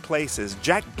in high places.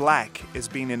 Jack Black has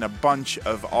been in a bunch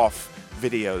of Off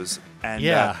videos.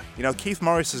 And, Keith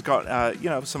Morris has got,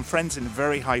 some friends in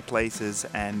very high places,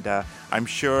 and I'm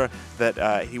sure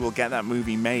that he will get that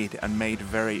movie made, and made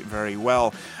very, very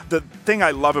well. The thing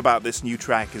I love about this new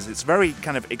track is it's very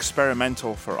kind of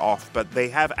experimental for Off, but they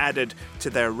have added to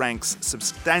their ranks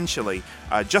substantially.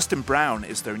 Justin Brown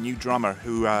is their new drummer,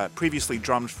 who previously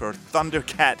drummed for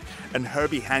Thundercat and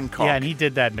Herbie Hancock. Yeah, and he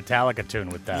did that Metallica tune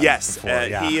with them. Yes,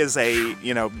 he is a,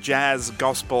 jazz,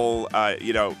 gospel,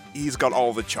 he's got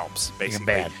all the chops, basically.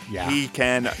 Bad. Yeah. He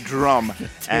can drum,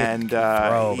 and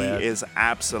he is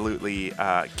absolutely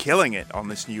killing it on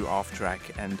this new Off track.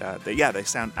 And they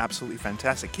sound absolutely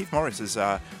fantastic. Keith Morris is,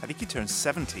 I think he turns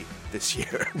 70 this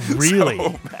year. Really?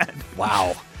 So, man.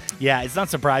 Wow. Yeah, it's not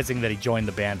surprising that he joined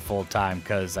the band full time,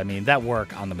 because, that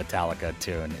work on the Metallica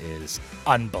tune is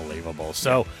unbelievable.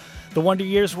 So, the Wonder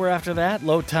Years were after that.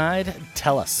 Low Tide,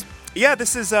 tell us. Yeah,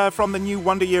 this is from the new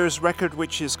Wonder Years record,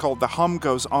 which is called The Hum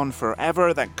Goes On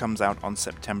Forever. That comes out on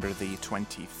September the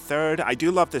 23rd. I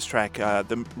do love this track.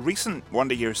 The recent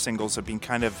Wonder Years singles have been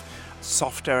kind of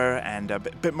softer and a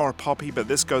bit more poppy, but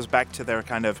this goes back to their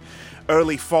kind of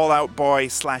early Fall Out Boy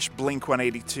 /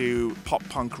 Blink-182 pop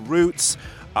punk roots.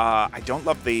 I don't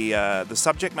love the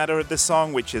subject matter of this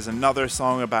song, which is another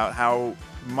song about how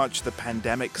much the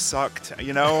pandemic sucked.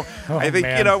 I think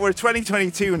man. We're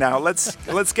 2022 now.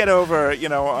 Let's get over.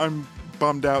 I'm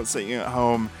bummed out sitting at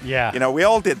home. Yeah. We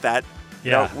all did that.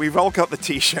 Yeah. We've all got the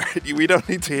T-shirt. We don't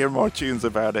need to hear more tunes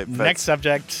about it. But, next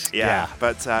subject. Yeah.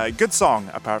 But good song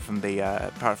apart from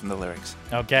the lyrics.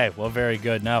 Okay. Well, very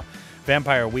good. Now,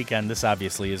 Vampire Weekend. This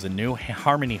obviously is a new.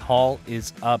 Harmony Hall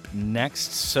is up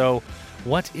next. So,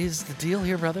 what is the deal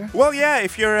here, brother? Well, yeah,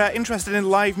 if you're interested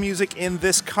in live music in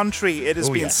this country, it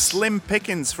has been slim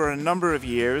pickings for a number of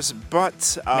years,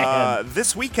 but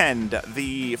this weekend,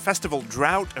 the festival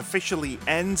drought officially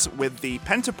ends with the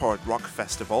Pentaport Rock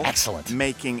Festival. Excellent.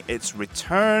 Making its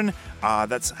return.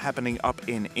 That's happening up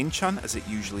in Incheon, as it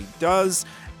usually does.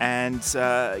 And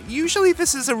usually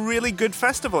this is a really good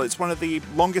festival. It's one of the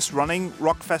longest running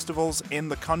rock festivals in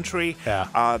the country.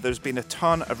 Yeah. There's been a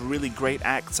ton of really great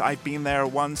acts. I've been there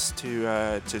once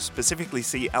to specifically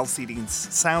see LCD's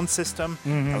sound system.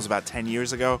 Mm-hmm. That was about 10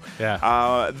 years ago.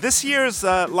 Yeah. This year's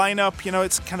lineup,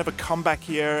 it's kind of a comeback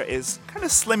year, is kind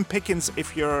of slim pickings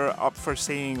if you're up for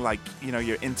seeing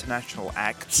your international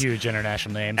acts. Huge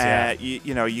international names, yeah.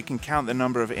 You can count the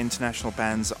number of international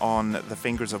bands on the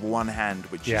fingers of one hand,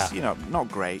 which is, not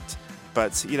great.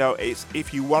 But,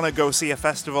 if you want to go see a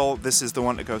festival, this is the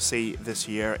one to go see this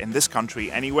year in this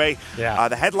country anyway. Yeah.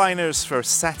 The headliners for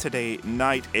Saturday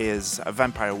night is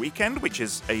Vampire Weekend, which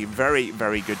is a very,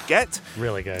 very good get.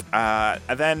 Really good. And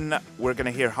then we're going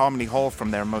to hear Harmony Hall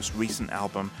from their most recent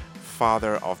album,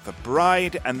 Father of the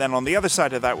Bride. And then on the other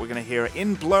side of that, we're going to hear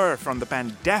In Blur from the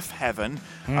band Deafheaven,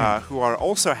 who are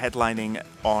also headlining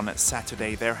on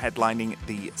Saturday. They're headlining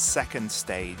the second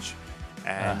stage.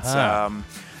 And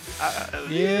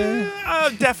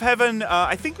Deafheaven,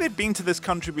 I think they've been to this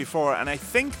country before, and I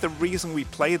think the reason we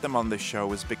played them on this show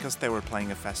was because they were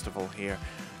playing a festival here.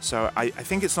 So I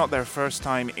think it's not their first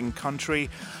time in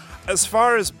country. As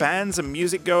far as bands and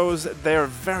music goes, they're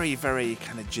very, very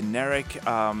kind of generic.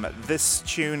 This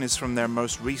tune is from their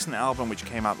most recent album, which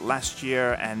came out last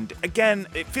year. And again,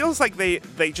 it feels like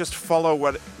they just follow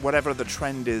whatever the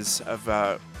trend is of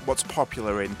what's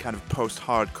popular in kind of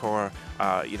post-hardcore,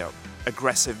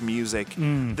 aggressive music.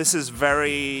 This is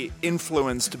very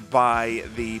influenced by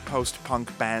the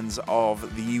post-punk bands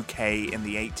of the UK in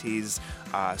the 80s,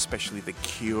 especially The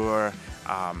Cure,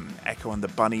 Echo and the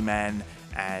Bunnymen,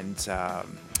 and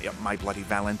My Bloody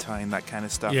Valentine, that kind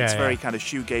of stuff. It's very kind of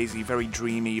shoegazy, very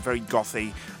dreamy, very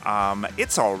gothy.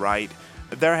 It's all right.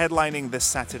 They're headlining this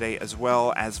Saturday as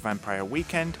well as Vampire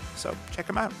Weekend, so check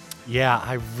them out. Yeah,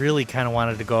 I really kind of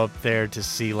wanted to go up there to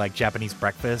see like Japanese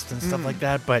Breakfast and stuff like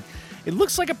that, but it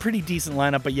looks like a pretty decent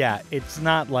lineup. But yeah, it's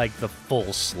not like the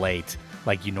full slate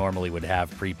like you normally would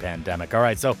have pre-pandemic. All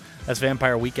right, so that's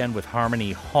Vampire Weekend with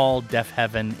Harmony Hall.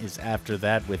 Deafheaven is after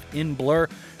that with In Blur.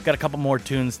 Got a couple more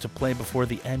tunes to play before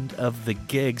the end of the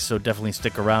gig, so definitely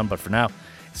stick around. But for now,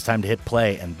 it's time to hit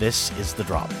play, and this is The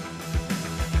Drop.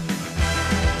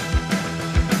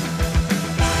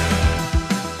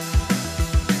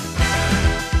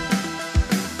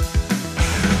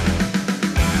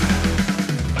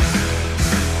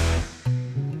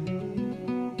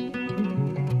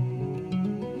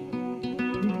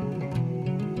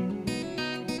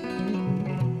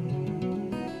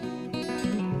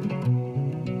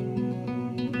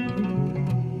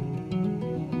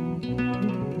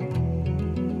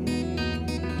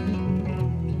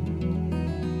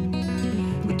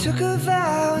 Took a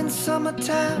vow in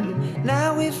summertime,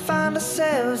 now we find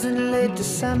ourselves in late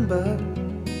December.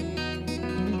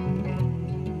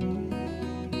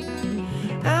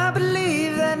 I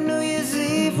believe that New Year's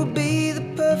Eve will be the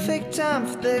perfect time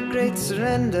for their great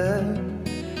surrender,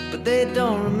 but they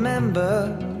don't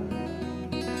remember.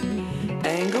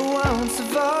 Anger wants a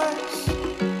voice,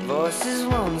 voices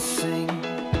want to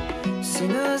sing,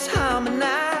 singers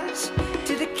harmonize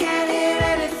till they can't hear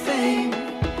anything.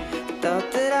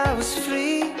 Thought that I was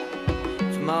free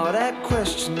from all that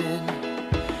questioning,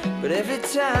 but every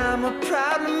time a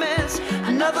problem ends,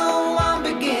 another one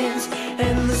begins,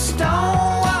 and the stone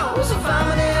walls of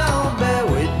harmony all bear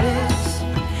witness.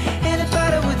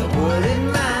 Anybody with a word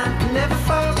in mind can never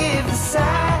forgive the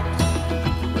sight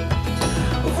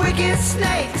of wicked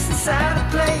snakes inside a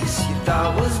place you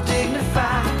thought was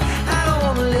dignified. I don't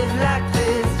want to live like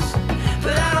this,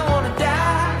 but I don't want to die.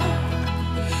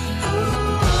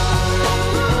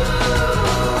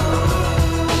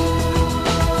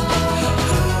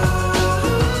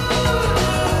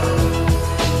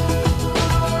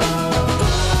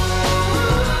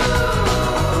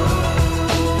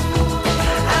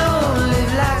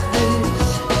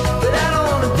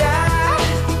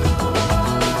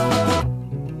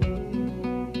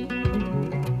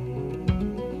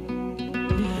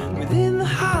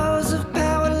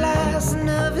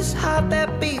 Heart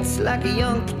that beats like a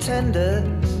young pretender.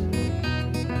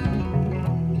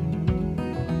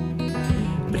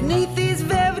 Beneath these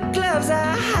velvet gloves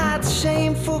I hide the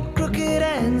shameful crooked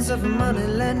ends of a money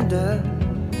lender.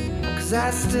 'Cause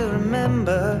I still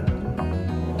remember.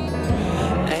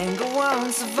 Anger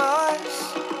wants a voice,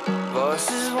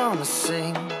 voices want to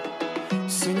sing,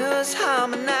 singers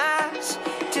harmonize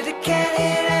till they can't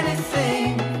hear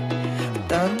anything.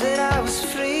 Thought that I was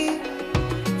free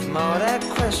from all that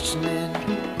questioning,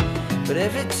 but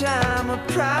every time a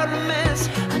problem ends,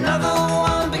 another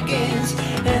one begins,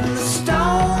 and the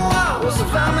stone walls of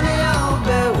harmony all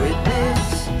bear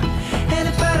witness.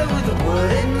 Anybody with a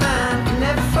word in mind can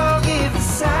never forgive the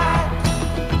sight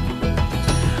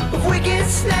of wicked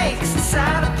snakes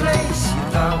inside a place you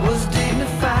thought was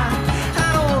dignified. I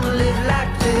don't want to live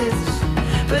like this,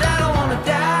 but I don't want to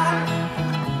die.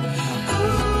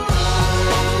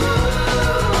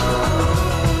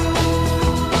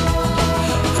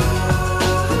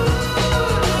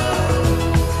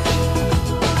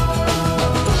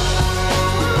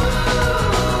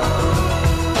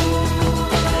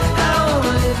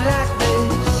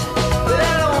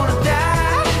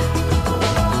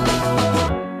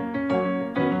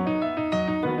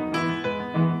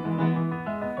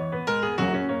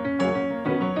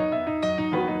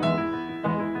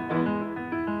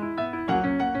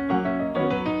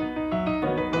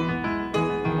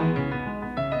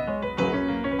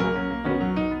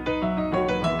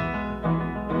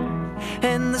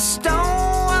 And the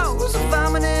stone walls of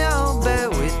harmony all bear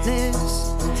witness.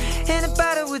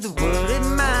 Anybody with a word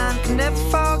in mind can never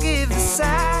forgive the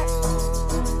sight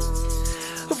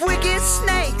of wicked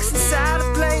snakes inside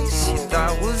a place you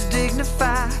thought was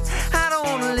dignified. I don't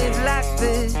want to live like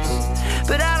this,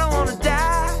 but I don't want to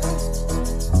die.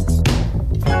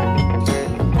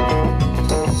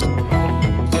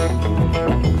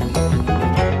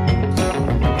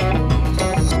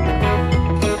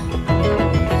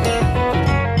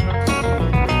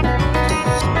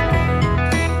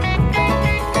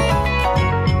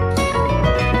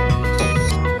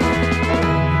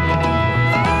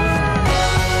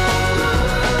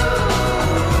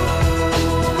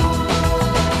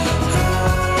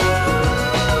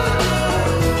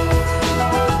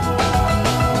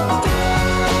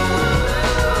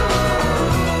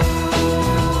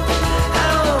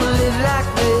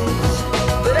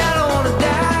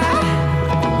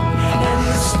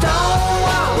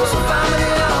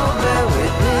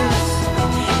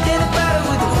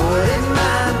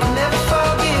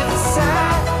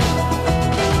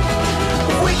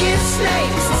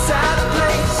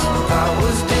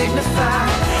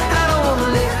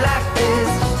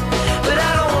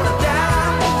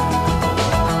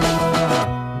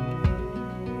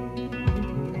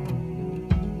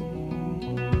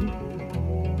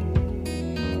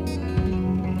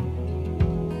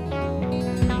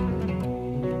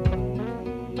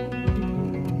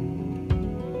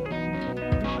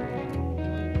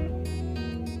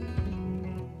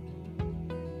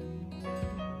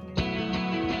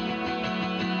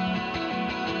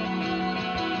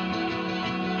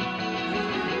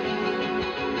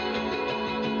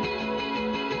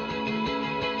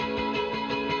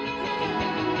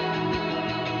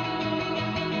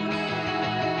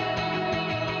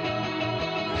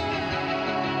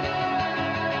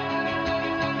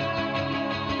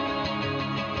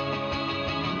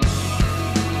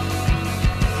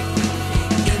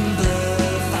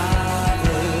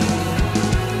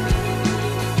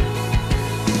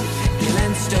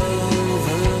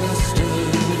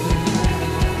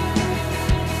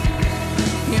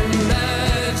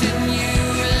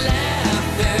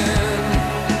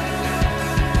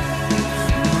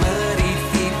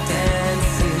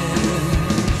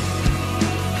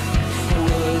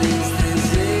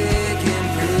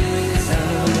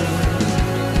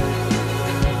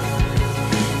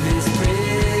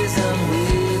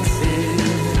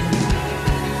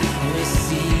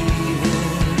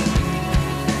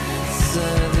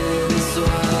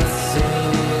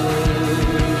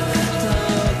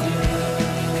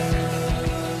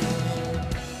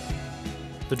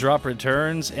 The drop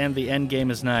returns, and the end game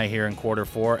is nigh here in quarter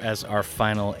 4 as our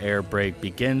final air break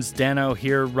begins. Dano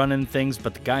here running things,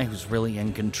 but the guy who's really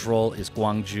in control is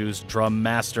Gwangju's drum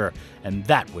master, and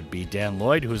that would be Dan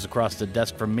Lloyd, who's across the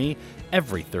desk from me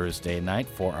every Thursday night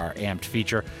for our Amped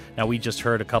feature. Now, we just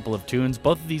heard a couple of tunes.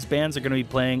 Both of these bands are going to be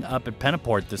playing up at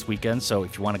Pentaport this weekend, so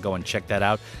if you want to go and check that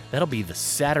out, that'll be the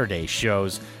Saturday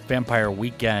shows. Vampire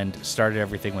Weekend started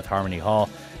everything with Harmony Hall.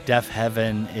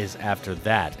 Deafheaven is after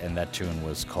that, and that tune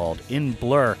was called In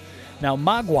Blur. Now,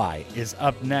 Mogwai is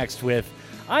up next with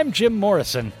I'm Jim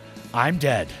Morrison, I'm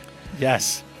Dead.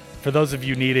 Yes, for those of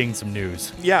you needing some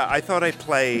news. Yeah, I thought I'd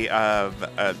play a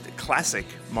classic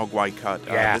Mogwai cut.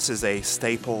 This is a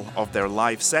staple of their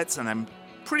live sets, and I'm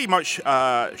pretty much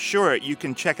sure you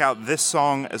can check out this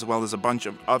song as well as a bunch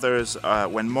of others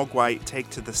when Mogwai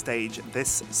take to the stage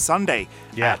this Sunday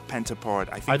at Pentaport.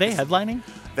 I think Are they headlining?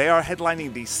 They are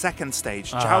headlining the second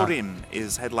stage. Jaurim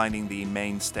is headlining the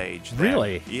main stage there.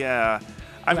 Really? Yeah.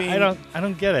 I mean, I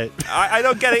don't get it. I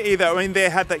don't get it either. I mean, they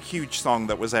had that huge song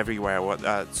that was everywhere. What,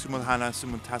 Sumulhana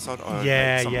Sumutasot,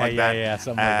 or something like that.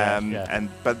 Something like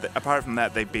that. But apart from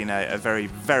that, they've been a very,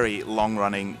 very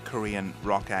long-running Korean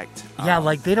rock act. Yeah,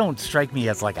 like they don't strike me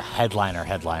as like a headliner.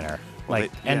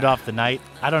 Like end off the night.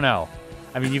 I don't know.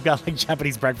 I mean, you've got like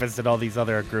Japanese Breakfast and all these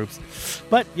other groups.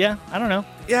 But yeah, I don't know.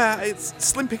 Yeah, it's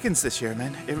slim pickings this year,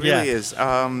 man. It really is.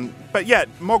 But yeah,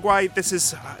 Mogwai,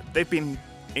 they've been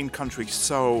in country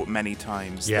so many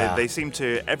times. Yeah. They seem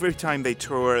to, every time they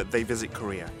tour, they visit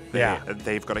Korea.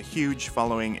 They've got a huge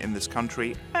following in this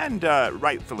country, and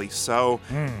rightfully so.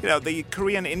 You know, the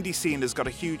Korean indie scene has got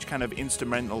a huge kind of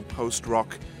instrumental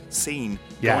post-rock scene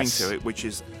going to it, which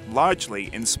is largely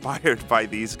inspired by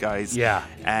these guys. Yeah.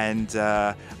 And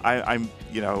I'm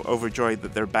overjoyed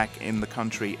that they're back in the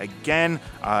country again,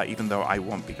 even though I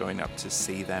won't be going up to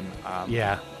see them.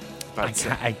 But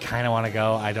I kind of want to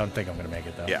go. I don't think I'm going to make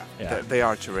it, though. Yeah. They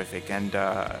are terrific. And,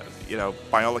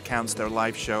 by all accounts, their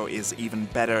live show is even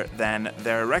better than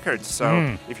their records.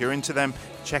 So if you're into them,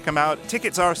 check them out.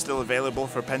 Tickets are still available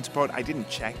for Pentaport. I didn't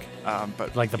check.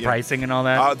 But like the pricing and all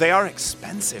that? They are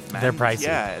expensive, man. They're pricey.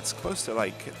 Yeah, it's close to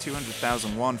like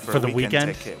 200,000 won for a the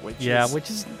weekend ticket. Which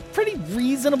is pretty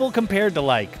reasonable compared to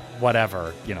like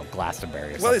whatever,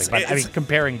 Glastonbury or something. I mean,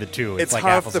 comparing the two, it's like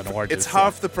apples and oranges. It's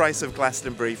half the price of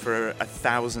Glastonbury for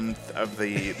 1,000th of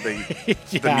the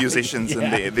musicians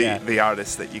and the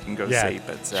artists that you can go see.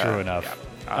 But true enough.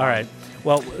 All right.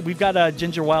 Well, we've got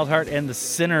Ginger Wildheart and the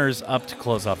Sinners up to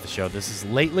close off the show. This is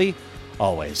Lately,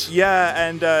 Always. Yeah,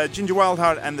 and Ginger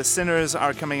Wildheart and the Sinners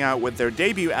are coming out with their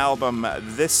debut album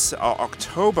this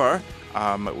October,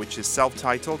 which is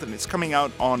self-titled, and it's coming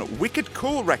out on Wicked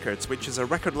Cool Records, which is a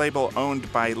record label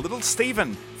owned by Little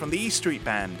Steven from the E Street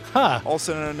Band,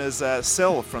 also known as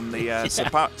Sil from the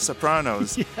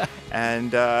Sopranos.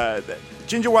 And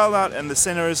Ginger Wildheart and the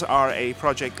Sinners are a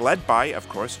project led by, of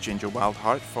course, Ginger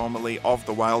Wildheart, formerly of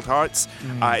the Wildhearts.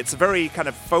 It's a very kind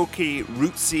of folky,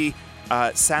 rootsy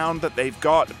sound that they've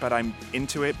got, but I'm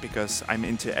into it because I'm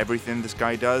into everything this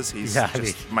guy does. He's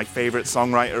my favorite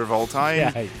songwriter of all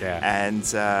time.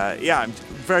 And I'm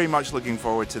very much looking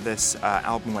forward to this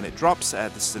album when it drops.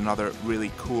 This is another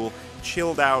really cool,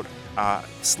 chilled out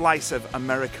slice of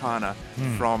Americana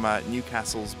from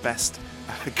Newcastle's best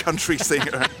country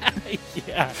singer.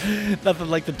 Nothing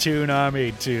like the Tune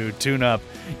Army to tune up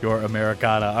your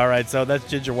Americana. All right, so that's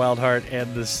Ginger Wildheart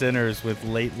and the Sinners with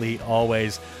Lately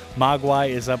Always.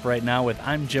 Mogwai is up right now with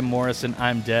I'm Jim Morrison,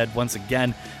 I'm Dead. Once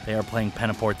again, they are playing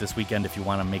Pentaport this weekend if you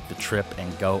want to make the trip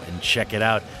and go and check it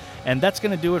out. And that's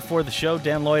going to do it for the show.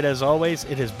 Dan Lloyd, as always,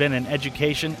 it has been an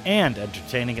education and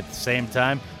entertaining at the same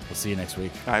time. We'll see you next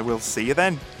week. I will see you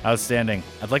then. Outstanding.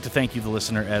 I'd like to thank you, the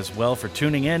listener, as well for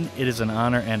tuning in. It is an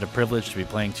honor and a privilege to be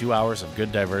playing 2 hours of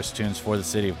good, diverse tunes for the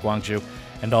city of Gwangju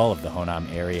and all of the Honam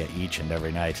area each and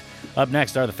every night. Up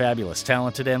next are the fabulous,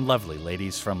 talented, and lovely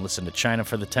ladies from Listen to China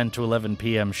for the 10 to 11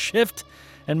 p.m. shift.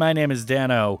 And my name is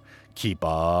Dano. Keep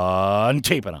on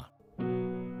keeping on.